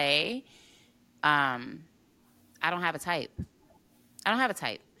always say, um, I don't have a type. I don't have a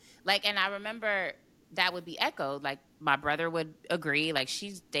type. Like, and I remember that would be echoed. Like, my brother would agree. Like,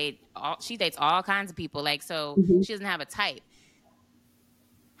 she dates all kinds of people. Like, so Mhm. she doesn't have a type.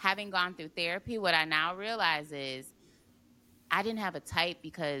 Having gone through therapy, what I now realize is I didn't have a type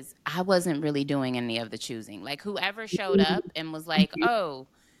because I wasn't really doing any of the choosing. Like, whoever showed up and was like, "Oh,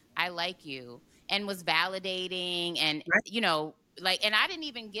 I like you." and was validating and, Right. like, and I didn't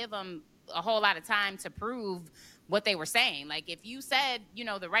even give them a whole lot of time to prove what they were saying. Like, if you said,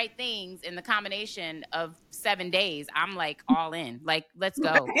 the right things in the combination of 7 days, I'm like all in, like, let's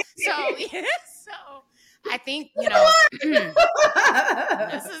go. So, so I think, this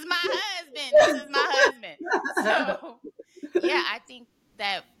is my husband. This is my husband. So, yeah, I think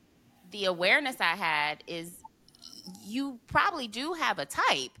that the awareness I had is you probably do have a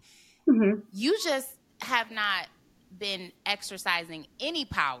type. Mhm. You just have not been exercising any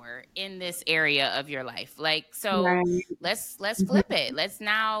power in this area of your life. Like, so Right. let's flip it. Let's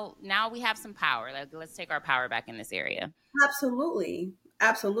now we have some power. Like, let's take our power back in this area. Absolutely.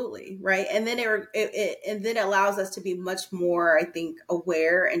 Absolutely. Right. And then and then it allows us to be much more, I think,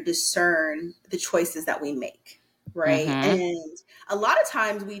 aware and discern the choices that we make. Right. Mhm. And a lot of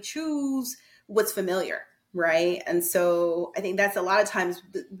times we choose what's familiar. Right. And so I think that's a lot of times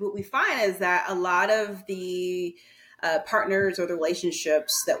what we find is that a lot of the partners or the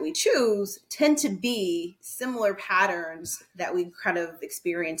relationships that we choose tend to be similar patterns that we kind of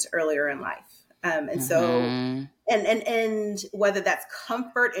experienced earlier in life. And so Mhm. and whether that's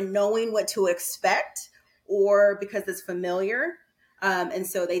comfort and knowing what to expect or because it's familiar, and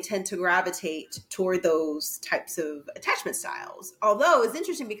so they tend to gravitate toward those types of attachment styles. Although it's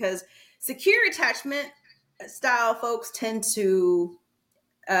interesting because secure attachment style folks tend to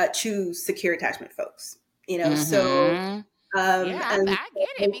choose secure attachment folks, so Mhm. Yeah, and I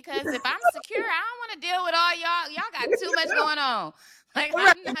get it, because if I'm secure, I don't want to deal with all y'all. Y'all got too much going on. Like,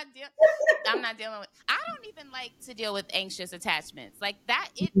 I'm not dealing with. I don't even like to deal with anxious attachments. Like that,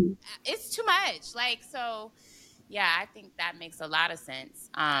 it's too much. Like, so yeah, I think that makes a lot of sense.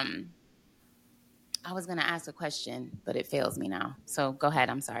 I was gonna ask a question, but it fails me now. So go ahead.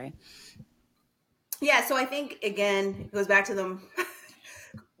 I'm sorry. yeah, so I think again it goes back to them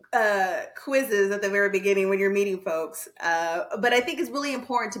quizzes at the very beginning when you're meeting folks. But I think it's really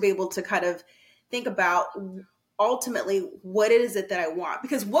important to be able to kind of think about ultimately what is it that I want.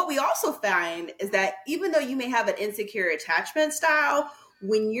 Because what we also find is that even though you may have an insecure attachment style,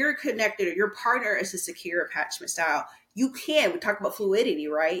 when you're connected or your partner is a secure attachment style, we talk about fluidity,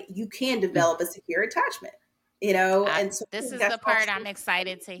 right? You can develop a secure attachment, and so I This think is the that's part also, I'm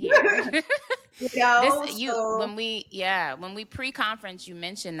excited to hear. This you so when we pre-conference you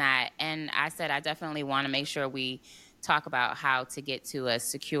mentioned that, and I said I definitely want to make sure we talk about how to get to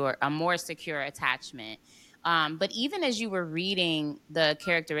a more secure attachment. But even as you were reading the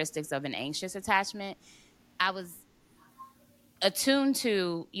characteristics of an anxious attachment, I was attuned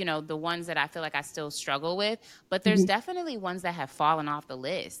to, the ones that I feel like I still struggle with, but there's mhm, definitely ones that have fallen off the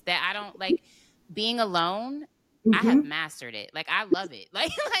list that I don't like. Being alone, I have mhm, mastered it. Like, I love it.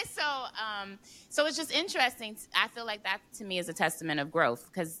 Like, so it's just interesting. I feel like that to me is a testament of growth,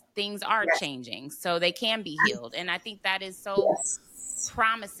 because things are yes, changing, so they can be healed. And I think that is so yes.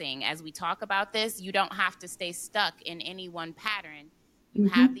 promising as we talk about this. You don't have to stay stuck in any one pattern. You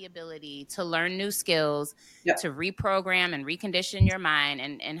have Mhm. the ability to learn new skills, Yep. to reprogram and recondition your mind,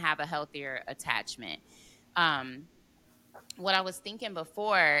 and have a healthier attachment. Um, what I was thinking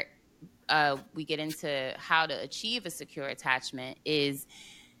before we get into how to achieve a secure attachment is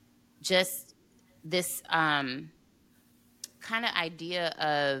just this kind of idea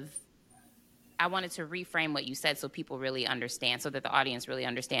of, I wanted to reframe what you said so people really understand, so that the audience really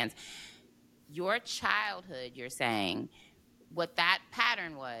understands. Your childhood, you're saying, what that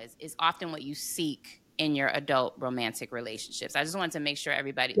pattern was is often what you seek in your adult romantic relationships. I just wanted to make sure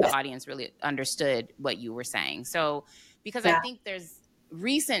everybody, the Yes. audience, really understood what you were saying. So, because I Yeah. think there's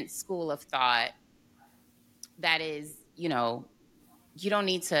recent school of thought that is, you don't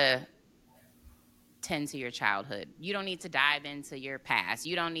need to tend to your childhood. You don't need to dive into your past.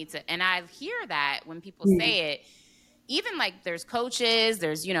 You don't need to. And I hear that when people Mm. say it, even like there's coaches,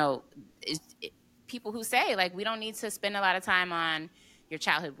 there's, people who say, like, we don't need to spend a lot of time on your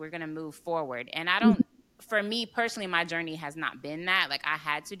childhood. We're going to move forward. And I don't, for me personally, my journey has not been that. Like, I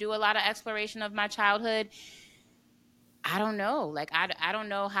had to do a lot of exploration of my childhood. I don't know. Like, I don't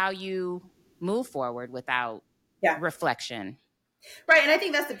know how you move forward without Yeah. reflection. Right. And I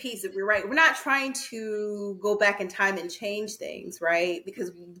think that's the piece that we're right. We're not trying to go back in time and change things, right?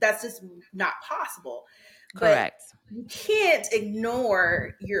 Because that's just not possible. But Correct. you can't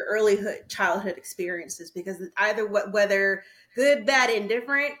ignore your childhood experiences because either whether good, bad,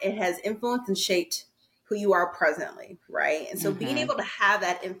 indifferent, it has influenced and shaped who you are presently, right? And so being Mm-hmm. able to have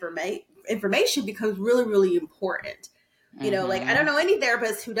that information becomes really, really important. Like I don't Mm-hmm. know any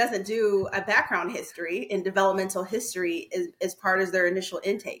therapist who doesn't do a background history and developmental history as part of their initial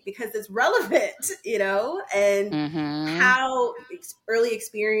intake because it's relevant, and Mm-hmm. how early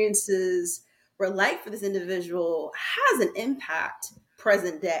experiences were like for this individual has an impact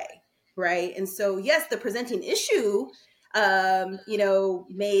present day, right? And so, yes, the presenting issue,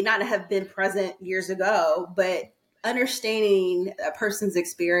 may not have been present years ago, but understanding a person's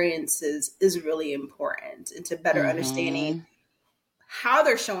experiences is really important, and to better understanding Mm-hmm. how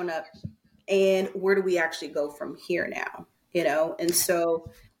they're showing up and where do we actually go from here now, And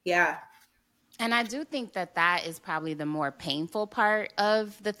so, yeah. And I do think that that is probably the more painful part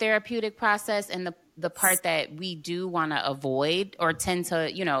of the therapeutic process, and the part that we do want to avoid or tend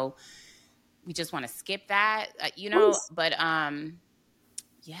to, we just want to skip that, but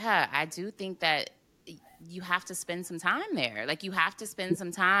yeah, I do think that you have to spend some time there. Like, you have to spend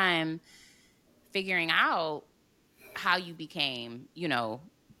some time figuring out how you became,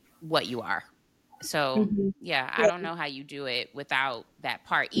 what you are. So, Mhm. yeah, I Yeah. don't know how you do it without that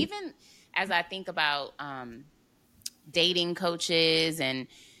part. Even as I think about dating coaches, and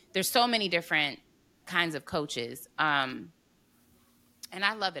there's so many different kinds of coaches. And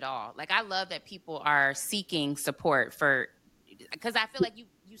I love it all. Like, I love that people are seeking support for, because I feel like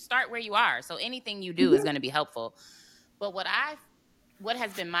you start where you are. So anything you do is Mhm. going to be helpful. But what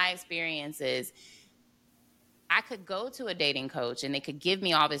has been my experience is I could go to a dating coach and they could give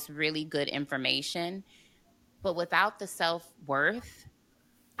me all this really good information, but without the self-worth,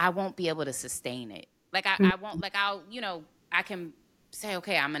 I won't be able to sustain it. Like, I won't, like, I can say,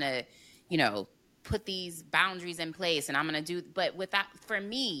 okay, I'm going to, put these boundaries in place and I'm going to do, but for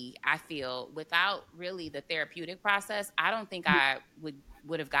me, I feel without really the therapeutic process, I don't think I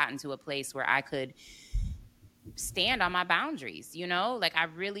would have gotten to a place where I could stand on my boundaries, like, I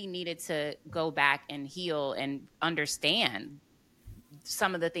really needed to go back and heal and understand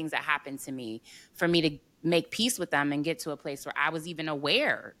some of the things that happened to me for me to make peace with them and get to a place where I was even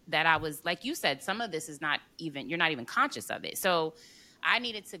aware that I was, like you said, some of this is not even, you're not even conscious of it. So I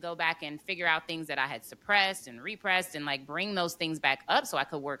needed to go back and figure out things that I had suppressed and repressed, and like bring those things back up so I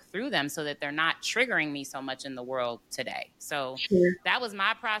could work through them so that they're not triggering me so much in the world today. So Sure. that was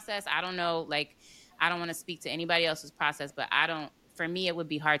my process. I don't know, like, I don't want to speak to anybody else's process, but for me, it would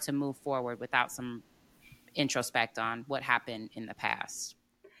be hard to move forward without some introspect on what happened in the past.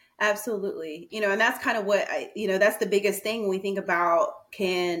 Absolutely. And that's kind of what that's the biggest thing when we think about,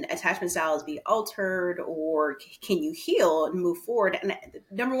 can attachment styles be altered, or can you heal and move forward? And the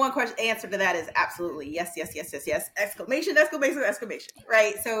number one question answer to that is absolutely yes, yes, yes, yes, yes, exclamation, exclamation, exclamation,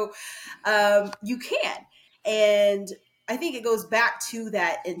 right? So you can. And I think it goes back to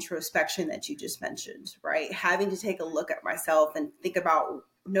that introspection that you just mentioned, right? Having to take a look at myself and think about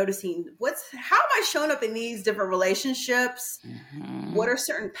noticing how am I showing up in these different relationships? What Mm-hmm. are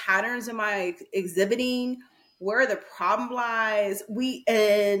certain patterns am I exhibiting? Where the problem lies?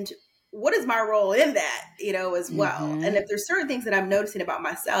 And what is my role in that, as well? And Mm-hmm. if there's certain things that I'm noticing about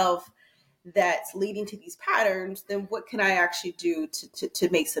myself that's leading to these patterns, then what can I actually do to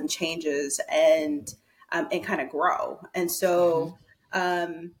make some changes and kind of grow? And so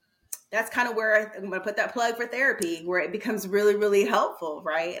um, that's kind of where I'm going to put that plug for therapy, where it becomes really, really helpful,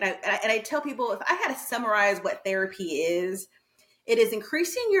 right? And I tell people, if I had to summarize what therapy is, it is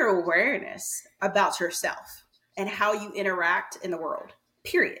increasing your awareness about yourself and how you interact in the world,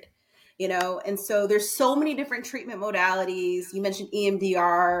 period. And so there's so many different treatment modalities. You mentioned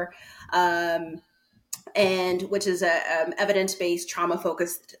EMDR, um, and which is a evidence-based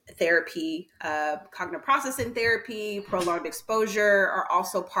trauma-focused therapy. Cognitive processing therapy, prolonged exposure are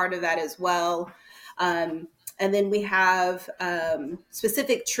also part of that as well. And then we have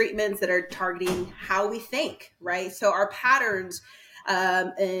specific treatments that are targeting how we think, right? So our patterns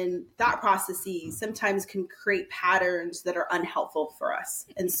and thought processes sometimes can create patterns that are unhelpful for us.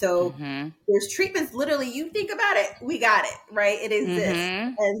 And so Mm-hmm. there's treatments, literally, you think about it, we got it, right? It exists.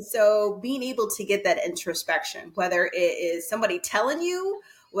 Mm-hmm. And so being able to get that introspection, whether it is somebody telling you,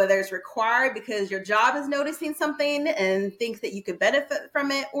 whether it's required because your job is noticing something and thinks that you could benefit from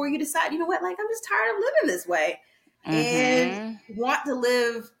it, or you decide, you know what, like, I'm just tired of living this way and Mm-hmm. want to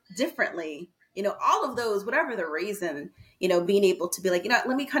live differently. All of those, whatever the reason, being able to be like, let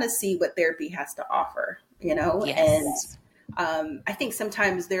me kind of see what therapy has to offer, and Yes. I think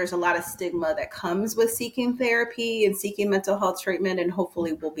sometimes there's a lot of stigma that comes with seeking therapy and seeking mental health treatment, and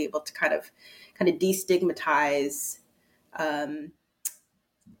hopefully we'll be able to kind of destigmatize um,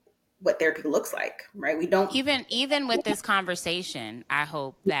 what therapy looks like, right? We don't. Even with this conversation, I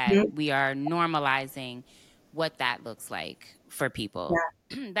hope that Mhm. we are normalizing what that looks like for people.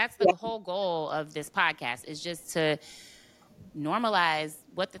 Yeah, That's the yeah, whole goal of this podcast, is just to normalize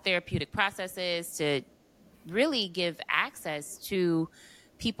what the therapeutic process is, to really give access to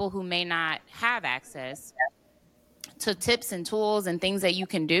people who may not have access to tips and tools and things that you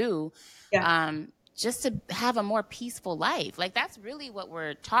can do, Yeah. just to have a more peaceful life. Like, that's really what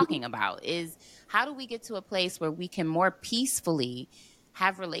we're talking about, is how do we get to a place where we can more peacefully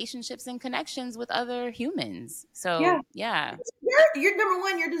have relationships and connections with other humans. Yeah. So yeah. You're number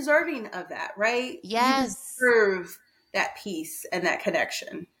one, you're deserving of that, right? You Yes. deserve that peace and that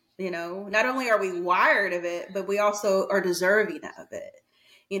connection. Not only are we wired of it, but we also are deserving of it.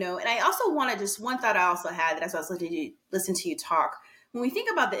 And I also wanted, just one thought I also had that as I was listening to you talk, when we think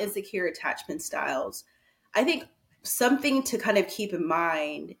about the insecure attachment styles, I think something to kind of keep in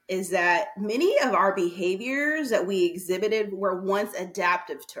mind is that many of our behaviors that we exhibited were once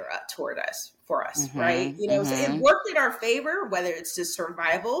adaptive toward us, for us, right? Mm-hmm. So it Mm-hmm. worked in our favor, whether it's just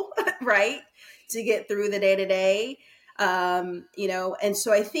survival, right, to get through the day to day. And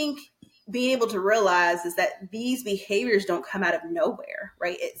so I think being able to realize is that these behaviors don't come out of nowhere,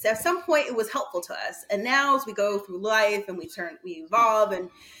 right? It's, at some point it was helpful to us, and now as we go through life and we evolve, and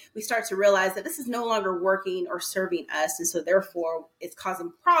we start to realize that this is no longer working or serving us, and so therefore it's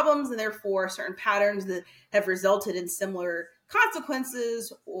causing problems, and therefore certain patterns that have resulted in similar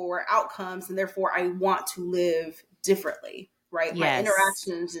consequences or outcomes, and therefore I want to live differently, right? My Yes.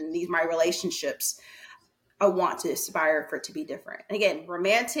 interactions and my relationships, I want to aspire for it to be different. And again,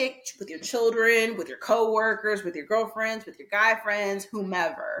 romantic, with your children, with your coworkers, with your girlfriends, with your guy friends,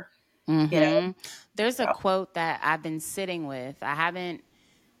 whomever, you know. Mm-hmm. There's a So, quote that I've been sitting with. I haven't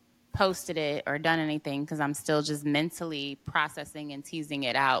posted it or done anything because I'm still just mentally processing and teasing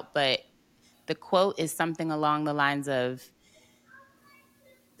it out. But the quote is something along the lines of,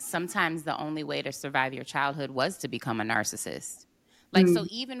 sometimes the only way to survive your childhood was to become a narcissist. Like, so mm,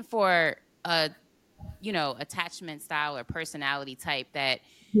 even for a, attachment style or personality type that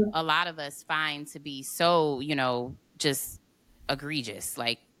a lot of us find to be so, just egregious,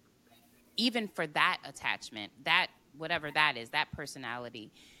 like, even for that attachment, that whatever that is, that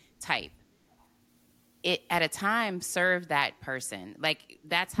personality type, it at a time served that person. Like,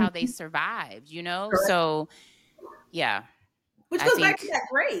 that's how they survived, correct. So yeah, Which I goes back to think. that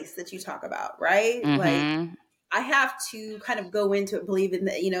grace that you talk about, right? Like, Mm-hmm. I have to kind of go into it believing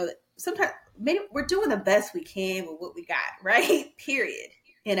that, sometimes maybe we're doing the best we can with what we got, right? Period.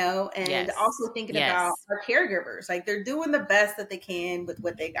 And Yes. also thinking about Yes. our caregivers, like they're doing the best that they can with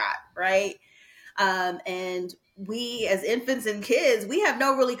what they got, right? And we, as infants and kids, we have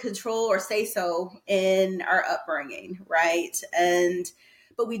no really control or say so in our upbringing, right?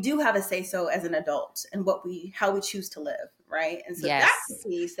 But we do have a say so as an adult and how we choose to live, right? And so that's the Yes.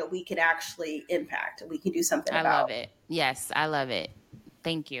 piece that we can actually impact and we can do something I love about. it. Yes, I love it.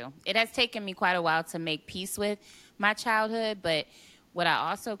 Thank you. It has taken me quite a while to make peace with my childhood, but what I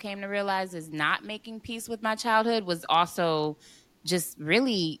also came to realize is not making peace with my childhood was also just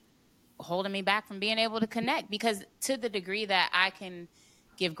really holding me back from being able to connect, because to the degree that I can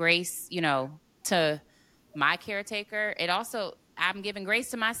give grace, to my caretaker, it also, I'm giving grace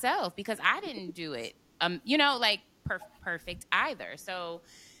to myself because I didn't do it. Like perfect either. So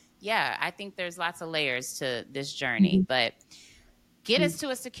yeah, I think there's lots of layers to this journey, Mhm. but get us to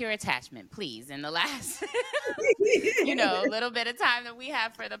a secure attachment, please. In the last, little bit of time that we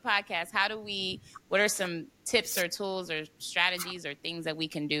have for the podcast, what are some tips or tools or strategies or things that we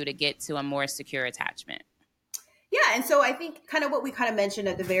can do to get to a more secure attachment? Yeah, and so I think kind of what we kind of mentioned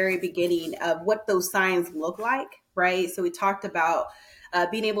at the very beginning of what those signs look like, right? So we talked about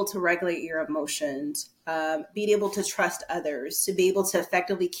being able to regulate your emotions, being able to trust others, to be able to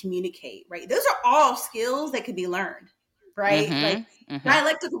effectively communicate, right? Those are all skills that can be learned, right? Like Mm-hmm. Mm-hmm.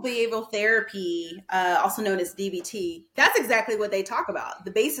 dialectical behavioral therapy, also known as DBT, that's exactly what they talk about.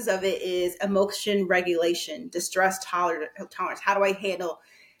 The basis of it is emotion regulation, distress tolerance. How do I handle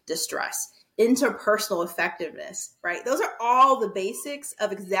distress? Interpersonal effectiveness, right? Those are all the basics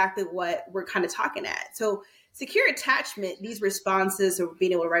of exactly what we're kind of talking at. So secure attachment, these responses of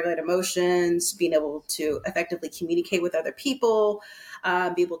being able to regulate emotions, being able to effectively communicate with other people,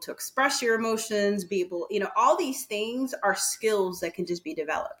 be able to express your emotions, be able, all these things are skills that can just be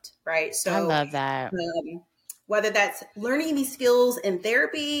developed, right? I So love that. whether that's learning these skills in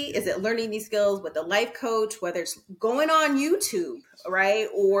therapy, is it learning these skills with a life coach, whether it's going on YouTube, right?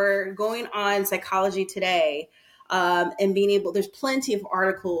 Or going on Psychology Today, and being able, there's plenty of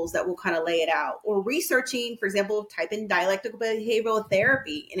articles that will kind of lay it out. Or researching, for example, type in dialectical behavioral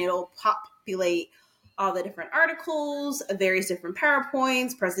therapy and it'll populate all the different articles, various different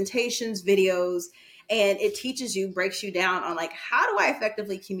PowerPoints, presentations, videos, and it teaches you, breaks you down on like, how do I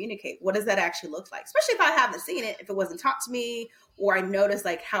effectively communicate? What does that actually look like? Especially if I haven't seen it, if it wasn't taught to me, or I notice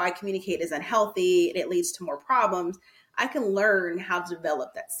like how I communicate is unhealthy and it leads to more problems. I can learn how to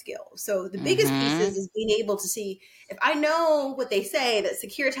develop that skill. So the biggest piece Mm-hmm. is being able to see, if I know what they say that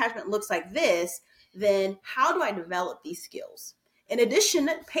secure attachment looks like this, then how do I develop these skills? In addition,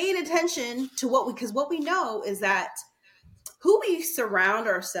 paying attention to because what we know is that who we surround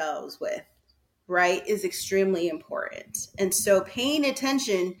ourselves with, right, is extremely important. And so paying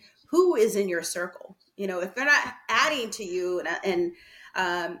attention who is in your circle. If they're not adding to you and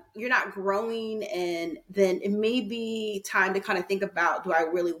you're not growing, and then it may be time to kind of think about, do I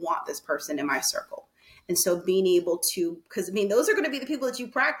really want this person in my circle? And so being able to, because those are going to be the people that you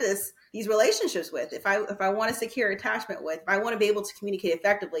practice these relationships with. If I want a secure attachment with, if I want to be able to communicate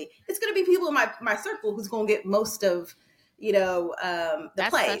effectively, it's going to be people in my circle who's going to get most of the That's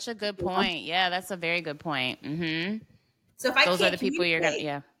play. such a good point. Yeah, that's a very good point. Mm-hmm. So if I Those are can't the people you're gonna. communicate,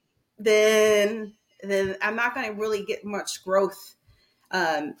 Yeah. then I'm not going to really get much growth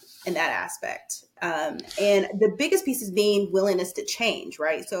in that aspect. And the biggest piece is being willingness to change,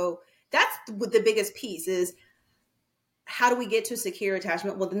 right? So that's what the biggest piece is. How do we get to a secure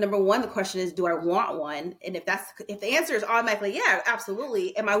attachment? Well, the number one, the question is, do I want one? And if the answer is automatically, yeah,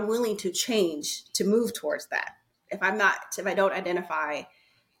 absolutely. Am I willing to change to move towards that? If I don't identify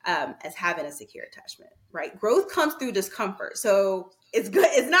as having a secure attachment, right? Growth comes through discomfort. So it's good.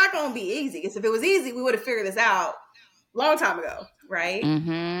 It's not going to be easy, because if it was easy, we would have figured this out a long time ago, right?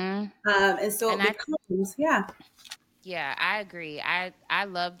 Mm-hmm. And so And it I becomes, yeah. Yeah, I agree. I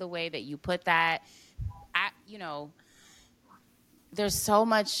love the way that you put that. There's so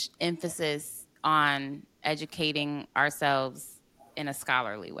much emphasis on educating ourselves in a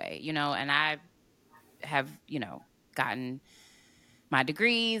scholarly way, and I have, gotten my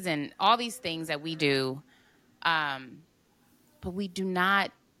degrees and all these things that we do. Um, but we do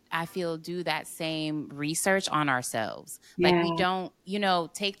not, I feel, do that same research on ourselves. Like, we Yeah.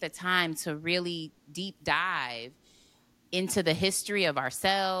 don't, take the time to really deep dive into the history of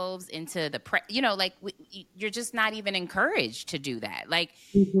ourselves, into like, you're just not even encouraged to do that. Like,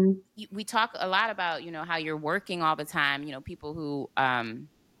 Mm-hmm. we talk a lot about, how you're working all the time, people who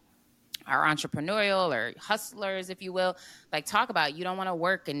are entrepreneurial or hustlers, if you will, like, talk about, you don't want to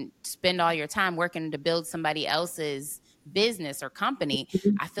work and spend all your time working to build somebody else's business or company.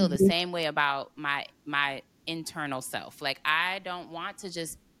 I feel the Mm-hmm. same way about my internal self. Like, I don't want to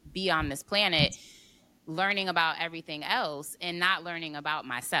just be on this planet learning about everything else and not learning about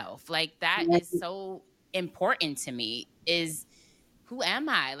myself. Like, that is so important to me. Is, who am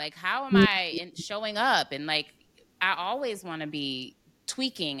I? Like, how am I showing up? And, like, I always want to be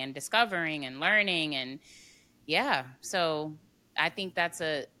tweaking and discovering and learning. And yeah, so I think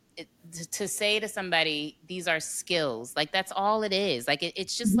to say to somebody, these are skills, like, that's all it is. Like,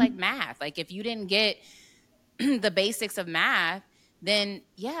 it's just like math. Like, if you didn't get the basics of math, then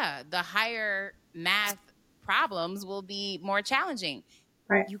yeah, the higher math problems will be more challenging.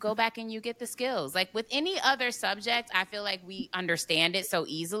 Right. You go back and you get the skills. Like, with any other subject, I feel like we understand it so Right.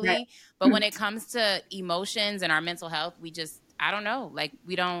 easily. But when it comes to emotions and our mental health, I don't know, like,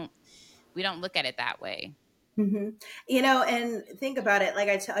 we don't look at it that way. Mm-hmm. And think about it. Like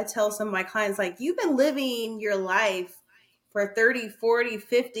I tell some of my clients, like, you've been living your life for 30, 40,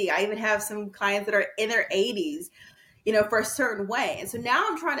 50. I even have some clients that are in their 80s, for a certain way. And so now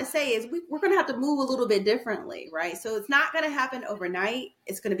I'm trying to say is we're going to have to move a little bit differently, right? So it's not going to happen overnight.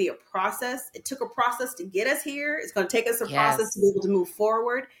 It's going to be a process. It took a process to get us here. It's going to take us a process to be Yes. able to move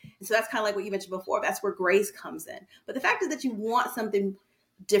forward. And so that's kind of like what you mentioned before. That's where grace comes in. But the fact is that you want something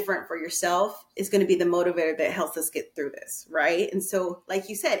different for yourself is going to be the motivator that helps us get through this, right? And so, like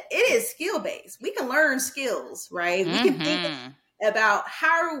you said, it is skill based. We can learn skills, right? We can think Mm-hmm. about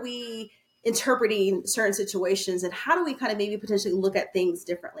how are we interpreting certain situations, and how do we kind of maybe potentially look at things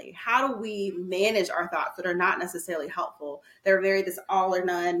differently? How do we manage our thoughts that are not necessarily helpful? They're very this all or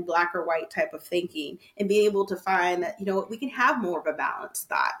none, black or white type of thinking, and being able to find that, we can have more of a balanced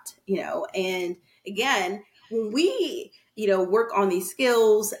thought, and again, when we work on these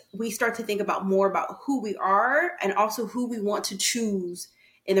skills, we start to think about more about who we are and also who we want to choose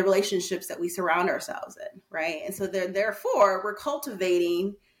in the relationships that we surround ourselves in, right? And so therefore, we're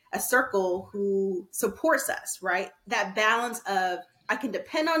cultivating a circle who supports us, right? That balance of, I can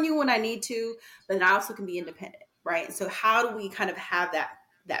depend on you when I need to, but I also can be independent, right? And so how do we kind of have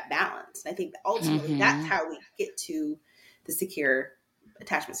that balance? And I think that ultimately that's Mm-hmm. how we get to the secure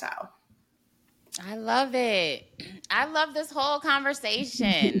attachment style. I love it. I love this whole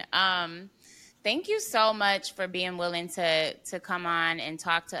conversation. Thank you so much for being willing to come on and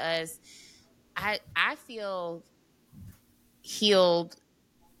talk to us. I feel healed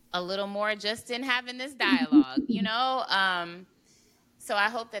a little more just in having this dialogue. So I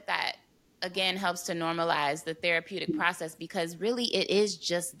hope that again helps to normalize the therapeutic process, because really it is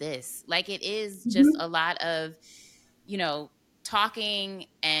just this. Like, it is just Mhm. a lot of, you know, talking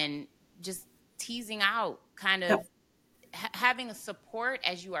and just teasing out, kind Yep. of having a support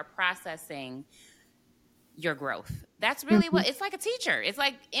as you are processing your growth. That's really Mhm. what it's like. A teacher, it's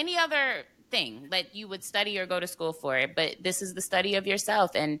like any other thing that you would study or go to school for, but this is the study of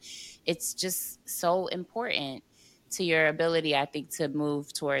yourself, and it's just so important to your ability, I think, to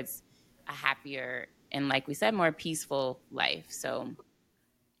move towards a happier and, like we said, more peaceful life. So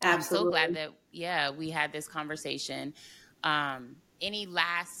I'm so glad Absolutely. that, yeah, we had this conversation. Any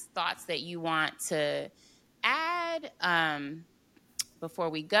last thoughts that you want to add, before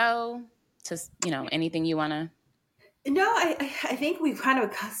we go, to, anything you want to? No, I think we've kind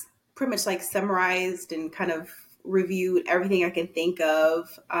of pretty much like summarized and kind of reviewed everything I can think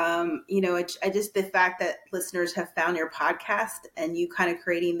of. I just, the fact that listeners have found your podcast and you kind of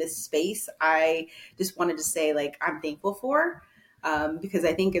creating this space, I just wanted to say, like, I'm thankful for, because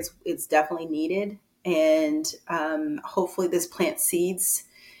I think it's definitely needed. And hopefully this plants seeds,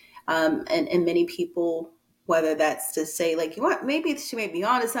 and many people, whether that's to say, like, you want, maybe she may be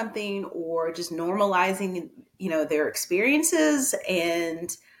onto something, or just normalizing, their experiences,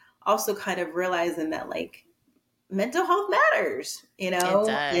 and also kind of realizing that, like, mental health matters, It does.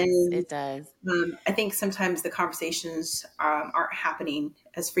 and It does. I think sometimes the conversations aren't happening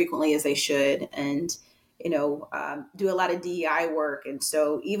as frequently as they should, and do a lot of DEI work, and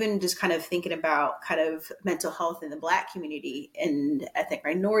so even just kind of thinking about kind of mental health in the Black community and ethnic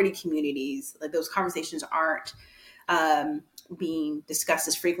minority communities, like, those conversations aren't being discussed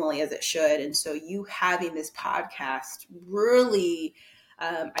as frequently as it should, and so you having this podcast really,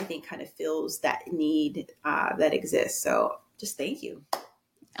 I think, kind of fills that need that exists. So just thank you.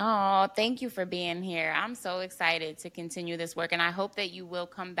 Oh, thank you for being here. I'm so excited to continue this work, and I hope that you will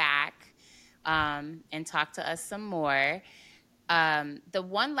come back, and talk to us some more. The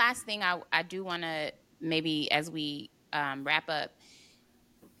one last thing I do want to, maybe as we, wrap up,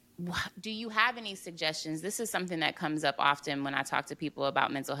 do you have any suggestions? This is something that comes up often when I talk to people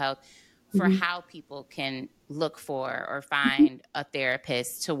about mental health, for Mhm. how people can look for or find a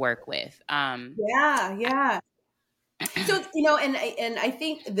therapist to work with. Yeah, yeah. So, and I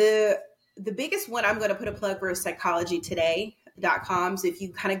think the biggest one I'm going to put a plug for is psychologytoday.com. So if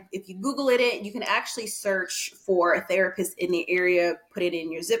you Google it, you can actually search for a therapist in the area, put it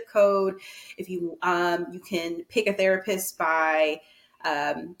in your zip code. If you can pick a therapist by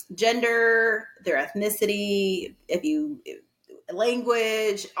gender, their ethnicity, if you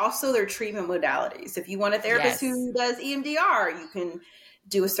language, also their treatment modalities. If you want a therapist Yes. who does EMDR, you can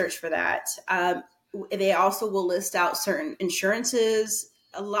do a search for that. They also will list out certain insurances.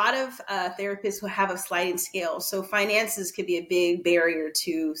 A lot of therapists will have a sliding scale. So finances could be a big barrier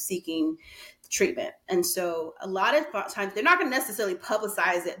to seeking treatment. And so a lot of times they're not going to necessarily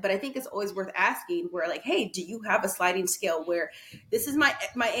publicize it, but I think it's always worth asking, where, like, hey, do you have a sliding scale where this is my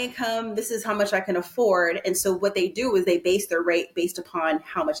income, this is how much I can afford? And so what they do is they base their rate based upon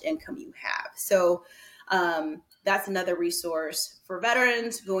how much income you have. So that's another resource for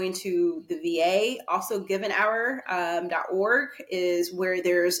veterans. Going to the VA, also givenhour.org is where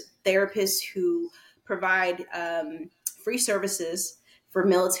there's therapists who provide free services for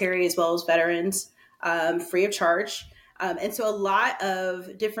military as well as veterans, free of charge. And so a lot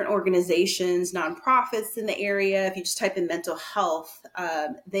of different organizations, nonprofits in the area, if you just type in mental health,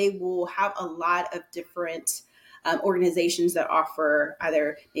 they will have a lot of different organizations that offer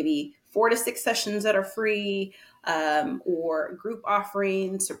either maybe 4 to 6 sessions that are free, or group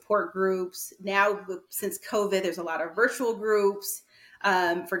offerings, support groups. Now, since COVID, there's a lot of virtual groups.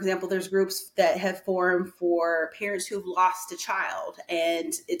 For example, there's groups that have formed for parents who've lost a child,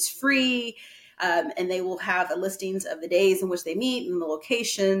 and it's free. And they will have listings of the days in which they meet and the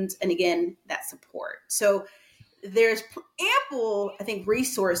locations, and again, that support. So there's ample, I think,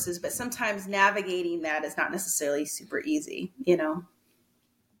 resources, but sometimes navigating that is not necessarily super easy.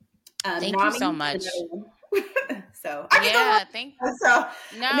 Thank you NAMI so is much. another one. So I could go Yeah, thank on. So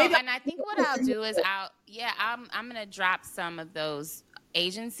No, maybe and I think what I'll do is I'm gonna drop some of those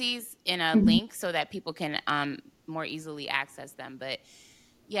agencies in a Mhm. link so that people can, more easily access them. But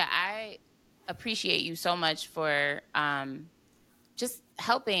yeah, I appreciate you so much for, just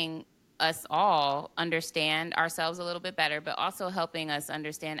helping us all understand ourselves a little bit better, but also helping us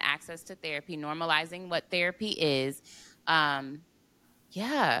understand access to therapy, normalizing what therapy is. Um,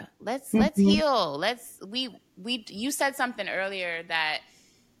 yeah, let's Mhm. heal. We you said something earlier that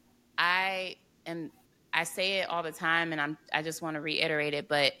I am I say it all the time, and I just want to reiterate it,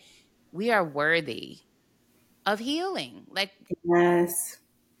 but we are worthy of healing. Like, Yes.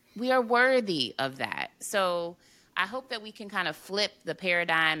 we are worthy of that. So I hope that we can kind of flip the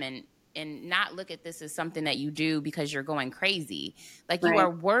paradigm and not look at this as something that you do because you're going crazy. Like, you Right. are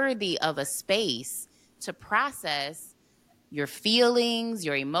worthy of a space to process your feelings,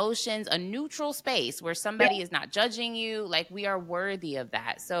 your emotions, a neutral space where Yep. somebody is not judging you. Like, we are worthy of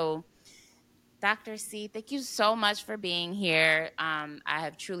that. So Dr. C, thank you so much for being here. I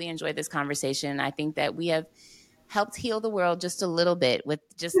have truly enjoyed this conversation. I think that we have helped heal the world just a little bit with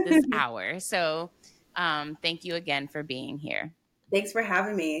just this hour. So thank you again for being here. Thanks for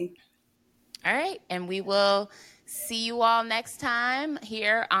having me. All right. And we will see you all next time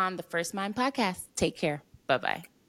here on the First Mind Podcast. Take care. Bye bye.